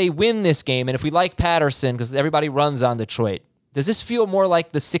know, if they win this game, and if we like Patterson, because everybody runs on Detroit, does this feel more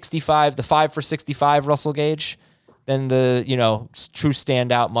like the 5 for 65 Russell Gage than the, true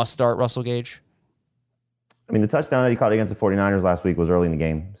standout must-start Russell Gage? I mean, the touchdown that he caught against the 49ers last week was early in the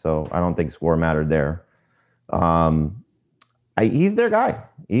game, so I don't think score mattered there. He's their guy.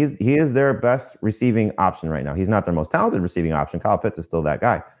 He is their best receiving option right now. He's not their most talented receiving option. Kyle Pitts is still that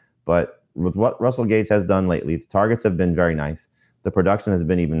guy. But with what Russell Gage has done lately, the targets have been very nice. The production has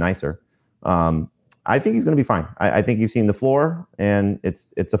been even nicer. I think he's going to be fine. I think you've seen the floor, and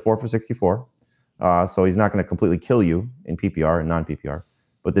it's a 4 for 64. So he's not going to completely kill you in PPR and non-PPR.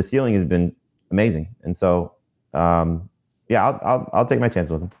 But the ceiling has been amazing. And so, I'll take my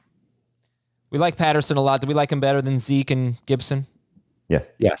chances with him. We like Patterson a lot. Do we like him better than Zeke and Gibson?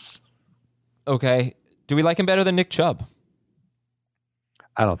 Yes. Yes. Okay. Do we like him better than Nick Chubb?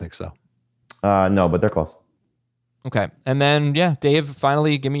 I don't think so. No, but they're close. Okay. And then, Dave,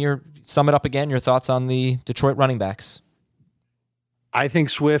 finally, sum it up again, your thoughts on the Detroit running backs. I think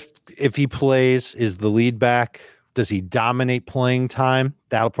Swift, if he plays, is the lead back. Does he dominate playing time?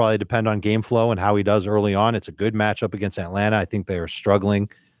 That'll probably depend on game flow and how he does early on. It's a good matchup against Atlanta. I think they are struggling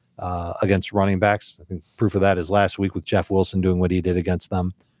against running backs. I think proof of that is last week with Jeff Wilson doing what he did against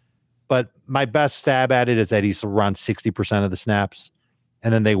them. But my best stab at it is that he's around 60% of the snaps,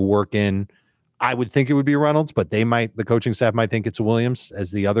 and then they work in. I would think it would be Reynolds, but the coaching staff might think it's Williams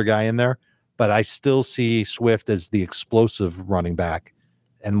as the other guy in there. But I still see Swift as the explosive running back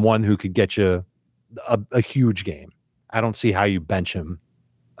and one who could get you a huge game. I don't see how you bench him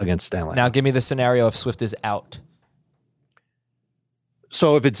against Atlanta. Now give me the scenario if Swift is out.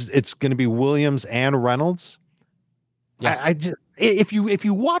 So if it's going to be Williams and Reynolds, if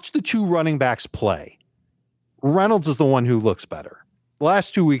you watch the 2 running backs play, Reynolds is the one who looks better. The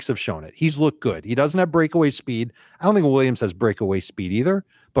last 2 weeks have shown it. He's looked good. He doesn't have breakaway speed. I don't think Williams has breakaway speed either,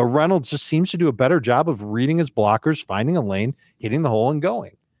 but Reynolds just seems to do a better job of reading his blockers, finding a lane, hitting the hole, and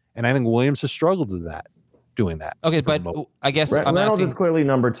going. And I think Williams has struggled with doing that. Okay, but I guess Reynolds is clearly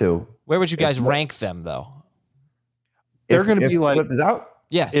number 2. Where would you guys rank them, though? They're going to be like Swift is out?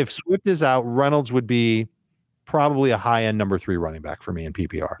 Yeah. If Swift is out, Reynolds would be probably a high-end number 3 running back for me in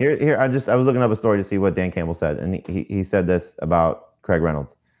PPR. Here, I was looking up a story to see what Dan Campbell said, and he said this about Craig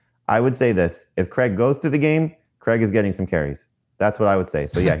Reynolds. I would say this: if Craig goes to the game, Craig is getting some carries. That's what I would say.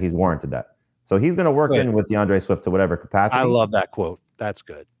 So yeah, he's warranted that. So he's going to work in with DeAndre Swift to whatever capacity. I love that quote. That's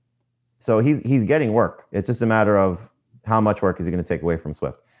good. So he's getting work. It's just a matter of how much work is he going to take away from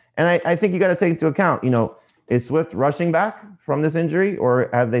Swift. And I think you got to take into account, is Swift rushing back from this injury, or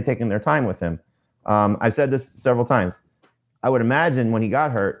have they taken their time with him? I've said this several times. I would imagine when he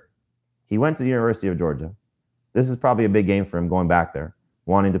got hurt, he went to the University of Georgia. This is probably a big game for him going back there,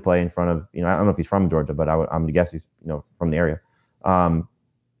 wanting to play in front of, I don't know if he's from Georgia, but I'm going to guess he's, from the area.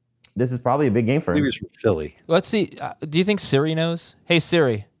 This is probably a big game for him. Maybe he's from Philly. Let's see. Do you think Siri knows? Hey,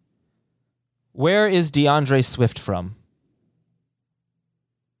 Siri, where is DeAndre Swift from?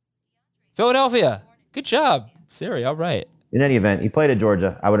 Philadelphia. Good job, Siri. All right. In any event, he played at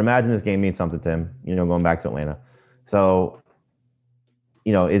Georgia. I would imagine this game means something to him, going back to Atlanta. So,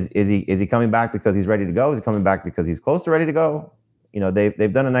 is he coming back because he's ready to go? Is he coming back because he's close to ready to go?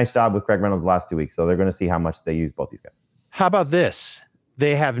 They've done a nice job with Craig Reynolds the last 2 weeks, so they're going to see how much they use both these guys. How about this?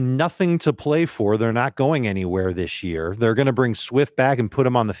 They have nothing to play for. They're not going anywhere this year. They're going to bring Swift back and put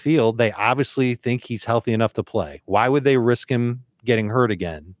him on the field. They obviously think he's healthy enough to play. Why would they risk him getting hurt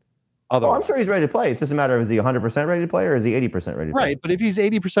again I'm sure he's ready to play. It's just a matter of, is he 100% ready to play or is he 80% ready to play? Right, but if he's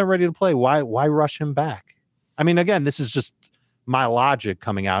 80% ready to play, why rush him back? I mean, again, this is just my logic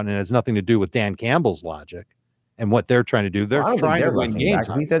coming out, and it has nothing to do with Dan Campbell's logic and what they're trying to do. They're trying to win games.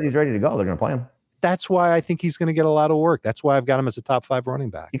 If he says he's ready to go, they're going to play him. That's why I think he's going to get a lot of work. That's why I've got him as a top 5 running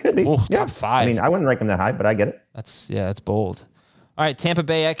back. He could be. Top 5. I mean, I wouldn't rank him that high, but I get it. That's bold. All right, Tampa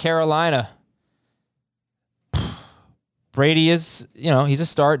Bay at Carolina. Brady is, he's a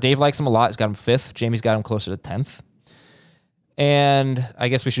start. Dave likes him a lot. He's got him 5th. Jamie's got him closer to 10th. And I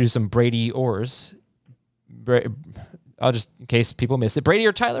guess we should do some Brady ors. I'll just, in case people miss it, Brady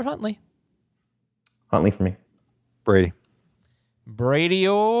or Tyler Huntley? Huntley for me. Brady. Brady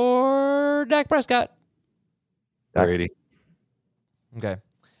or Dak Prescott? Brady. Okay.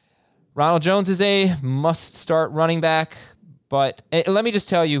 Ronald Jones is a must-start running back, but let me just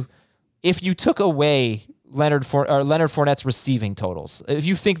tell you, if you took away Leonard Fournette's receiving totals, if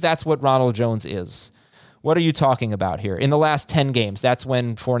you think that's what Ronald Jones is, what are you talking about here? In the last 10 games, that's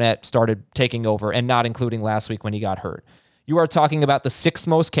when Fournette started taking over, and not including last week when he got hurt. You are talking about the 6th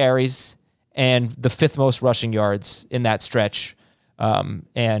most carries and the 5th most rushing yards in that stretch,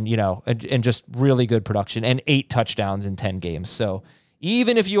 and just really good production and 8 touchdowns in 10 games. So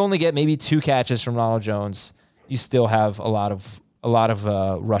even if you only get maybe 2 catches from Ronald Jones, you still have a lot of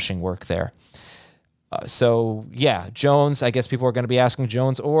rushing work there. Jones, I guess people are going to be asking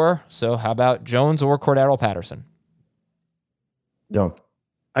Jones so how about Jones or Cordero Patterson? Jones.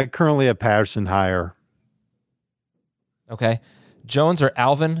 I currently have Patterson higher. Okay. Jones or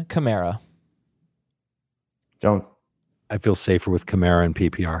Alvin Kamara? Jones. I feel safer with Kamara in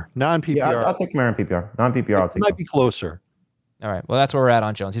PPR. Non-PPR. Yeah, I'll take Kamara in PPR. Non-PPR, I'll take might be closer. All right. Well, that's where we're at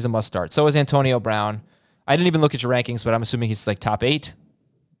on Jones. He's a must start. So is Antonio Brown. I didn't even look at your rankings, but I'm assuming he's like top 8.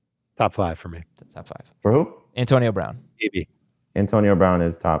 Top 5 for me. Top 5. For who? Antonio Brown. Maybe. Antonio Brown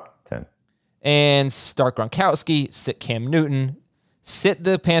is top 10. And start Gronkowski, sit Cam Newton, sit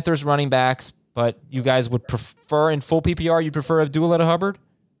the Panthers running backs, but you guys would prefer, in full PPR, you'd prefer Abdullah to Hubbard?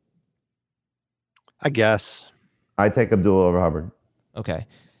 I guess. I take Abdullah over Hubbard. Okay.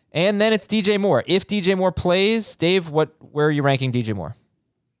 And then it's DJ Moore. If DJ Moore plays, Dave, where are you ranking DJ Moore?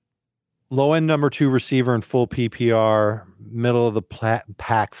 Low end number 2 receiver in full PPR, middle of the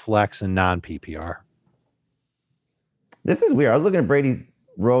pack flex and non PPR. This is weird. I was looking at Brady's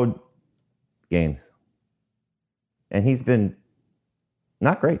road games, and he's been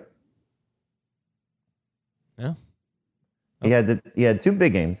not great. Yeah. Okay. He had 2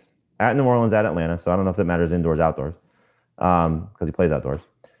 big games at New Orleans, at Atlanta. So I don't know if that matters indoors, outdoors, because he plays outdoors.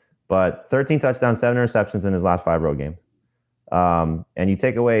 But 13 touchdowns, 7 interceptions in his last 5 road games. And you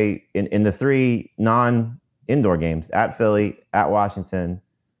take away in the 3 non-indoor games at Philly, at Washington.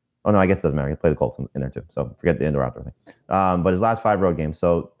 Oh, no, I guess it doesn't matter. He played the Colts in there too. So forget the indoor-outdoor thing. But his last 5 road games.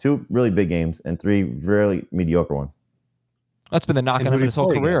 So 2 really big games and 3 really mediocre ones. That's been the knock on him his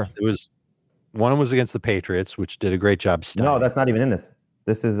whole career. One was against the Patriots, which did a great job. No, that's not even in this.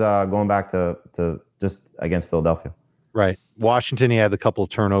 This is going back to just against Philadelphia. Right. Washington, he had a couple of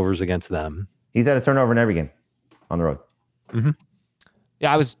turnovers against them. He's had a turnover in every game on the road. Mm-hmm.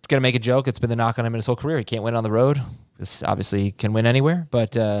 Yeah, I was going to make a joke. It's been the knock on him in his whole career. He can't win on the road. This obviously he can win anywhere.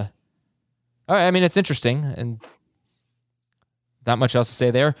 But, all right, I mean, it's interesting. And not much else to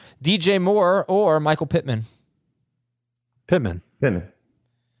say there. DJ Moore or Michael Pittman? Pittman.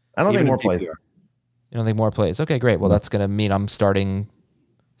 I don't think Moore plays. You don't think Moore plays? Okay, great. Well, that's going to mean I'm starting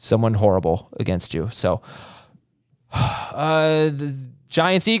someone horrible against you. So, the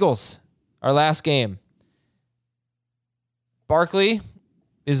Giants-Eagles, our last game. Barkley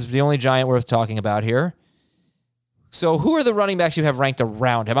is the only Giant worth talking about here. So who are the running backs you have ranked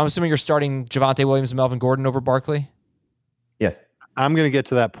around him? I'm assuming you're starting Javonte Williams and Melvin Gordon over Barkley? Yes. I'm going to get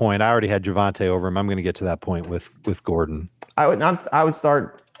to that point. I already had Javonte over him. I'm going to get to that point with Gordon. I would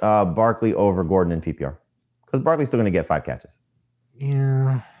start Barkley over Gordon in PPR because Barkley's still going to get 5 catches.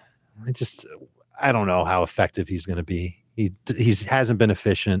 Yeah. I don't know how effective he's going to be. He hasn't been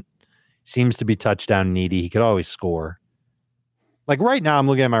efficient. Seems to be touchdown needy. He could always score. Like right now, I'm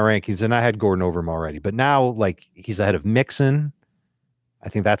looking at my rankings, and I had Gordon over him already. But now, like, he's ahead of Mixon. I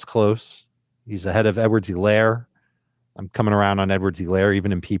think that's close. He's ahead of Edwards-Helaire. I'm coming around on Edwards-Helaire,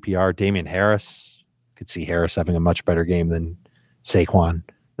 even in PPR. Damian Harris. Could see Harris having a much better game than Saquon.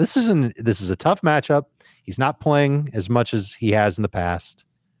 This is a tough matchup. He's not playing as much as he has in the past.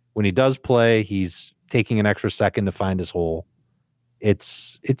 When he does play, he's taking an extra second to find his hole. He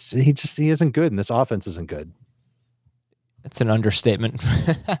isn't good, and this offense isn't good. It's an understatement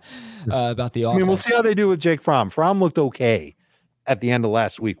about the offense. I mean, we'll see how they do with Jake Fromm. Fromm looked okay at the end of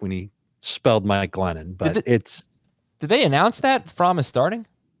last week when he spelled Mike Glennon, but Did they announce that Fromm is starting?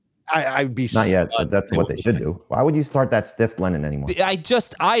 I'd be not yet, but that's what they should do. Why would you start that stiff Glennon anymore?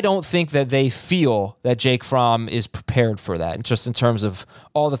 I don't think that they feel that Jake Fromm is prepared for that. Just in terms of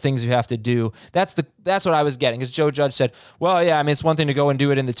all the things you have to do. That's what I was getting. As Joe Judge said, well, yeah, I mean, it's one thing to go and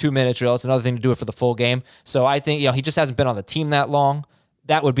do it in the 2-minute drill. It's another thing to do it for the full game. So I think, he just hasn't been on the team that long.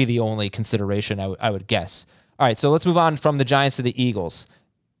 That would be the only consideration I would guess. All right, so let's move on from the Giants to the Eagles.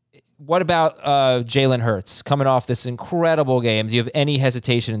 What about Jalen Hurts coming off this incredible game? Do you have any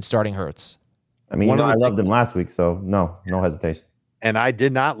hesitation in starting Hurts? I mean, I loved him last week, so no hesitation. And I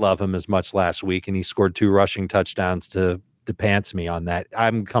did not love him as much last week, and he scored 2 rushing touchdowns to pants me on that.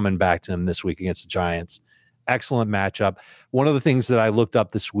 I'm coming back to him this week against the Giants. Excellent matchup. One of the things that I looked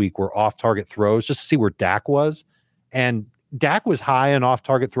up this week were off-target throws, just to see where Dak was. And Dak was high in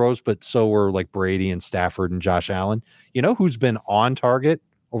off-target throws, but so were like Brady and Stafford and Josh Allen. You know who's been on target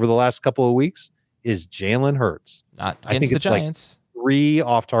over the last couple of weeks is Jalen Hurts. Not against the Giants. Like 3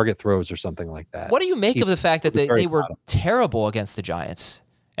 off-target throws or something like that. What do you make of the fact that they were terrible against the Giants?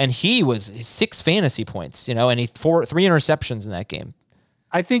 And he was 6 fantasy points, and he 3 interceptions in that game.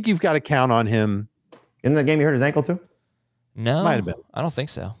 I think you've got to count on him. In the game, he hurt his ankle too? No, might have been. I don't think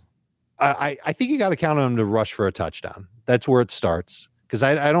so. I think you got to count on him to rush for a touchdown. That's where it starts. Because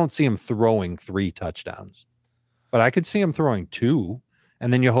I don't see him throwing 3 touchdowns. But I could see him throwing 2.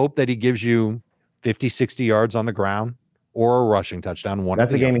 And then you hope that he gives you 50, 60 yards on the ground or a rushing touchdown.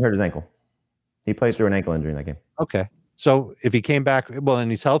 That's the game he hurt his ankle. He played through an ankle injury in that game. Okay. So if he came back,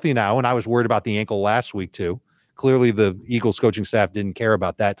 and he's healthy now, and I was worried about the ankle last week too. Clearly the Eagles coaching staff didn't care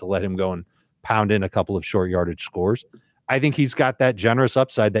about that to let him go and pound in a couple of short yardage scores. I think he's got that generous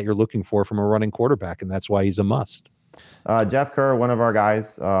upside that you're looking for from a running quarterback, and that's why he's a must. Jeff Kerr, one of our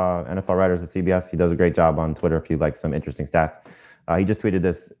guys, NFL writers at CBS, he does a great job on Twitter if you like some interesting stats. He just tweeted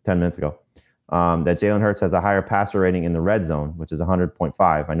this 10 minutes ago, that Jalen Hurts has a higher passer rating in the red zone, which is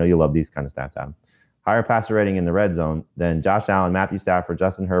 100.5. I know you love these kind of stats, Adam. Higher passer rating in the red zone than Josh Allen, Matthew Stafford,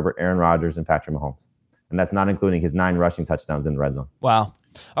 Justin Herbert, Aaron Rodgers, and Patrick Mahomes. And that's not including his 9 rushing touchdowns in the red zone. Wow.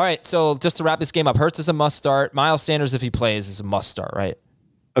 All right, so just to wrap this game up, Hurts is a must start. Miles Sanders, if he plays, is a must start, right?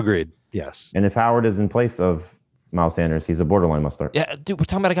 Agreed, yes. And if Howard is in place of Miles Sanders, he's a borderline must start. Yeah, dude, we're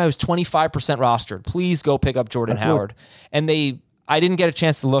talking about a guy who's 25% rostered. Please go pick up Jordan Howard. And I didn't get a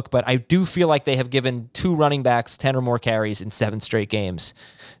chance to look, but I do feel like they have given 2 running backs 10 or more carries in 7 straight games.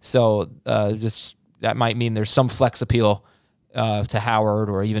 So that might mean there's some flex appeal to Howard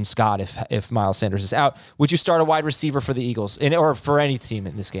or even Scott if Miles Sanders is out. Would you start a wide receiver for the Eagles or for any team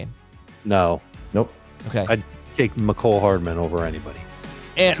in this game? No. Nope. Okay. I'd take McCole Hardman over anybody.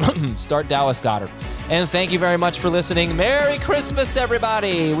 And start Dallas Goedert. And thank you very much for listening. Merry Christmas,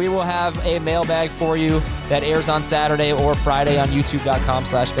 everybody. We will have a mailbag for you that airs on Saturday or Friday on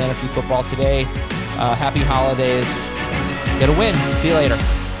youtube.com/fantasyfootballtoday. Happy holidays. Let's get a win. See you later.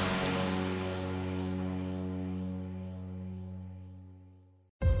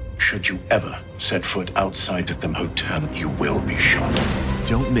 Should you ever set foot outside of the hotel, you will be shot.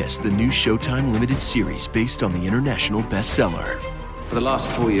 Don't miss the new Showtime limited series based on the international bestseller. For the last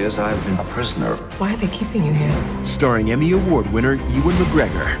 4 years, I've been a prisoner. Why are they keeping you here? Starring Emmy Award winner Ewan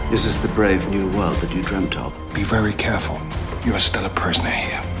McGregor. This is the brave new world that you dreamt of. Be very careful. You are still a prisoner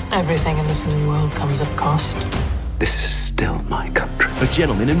here. Everything in this new world comes at cost. This is still my country. A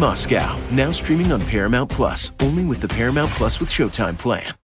Gentleman in Moscow, now streaming on Paramount Plus, only with the Paramount Plus with Showtime plan.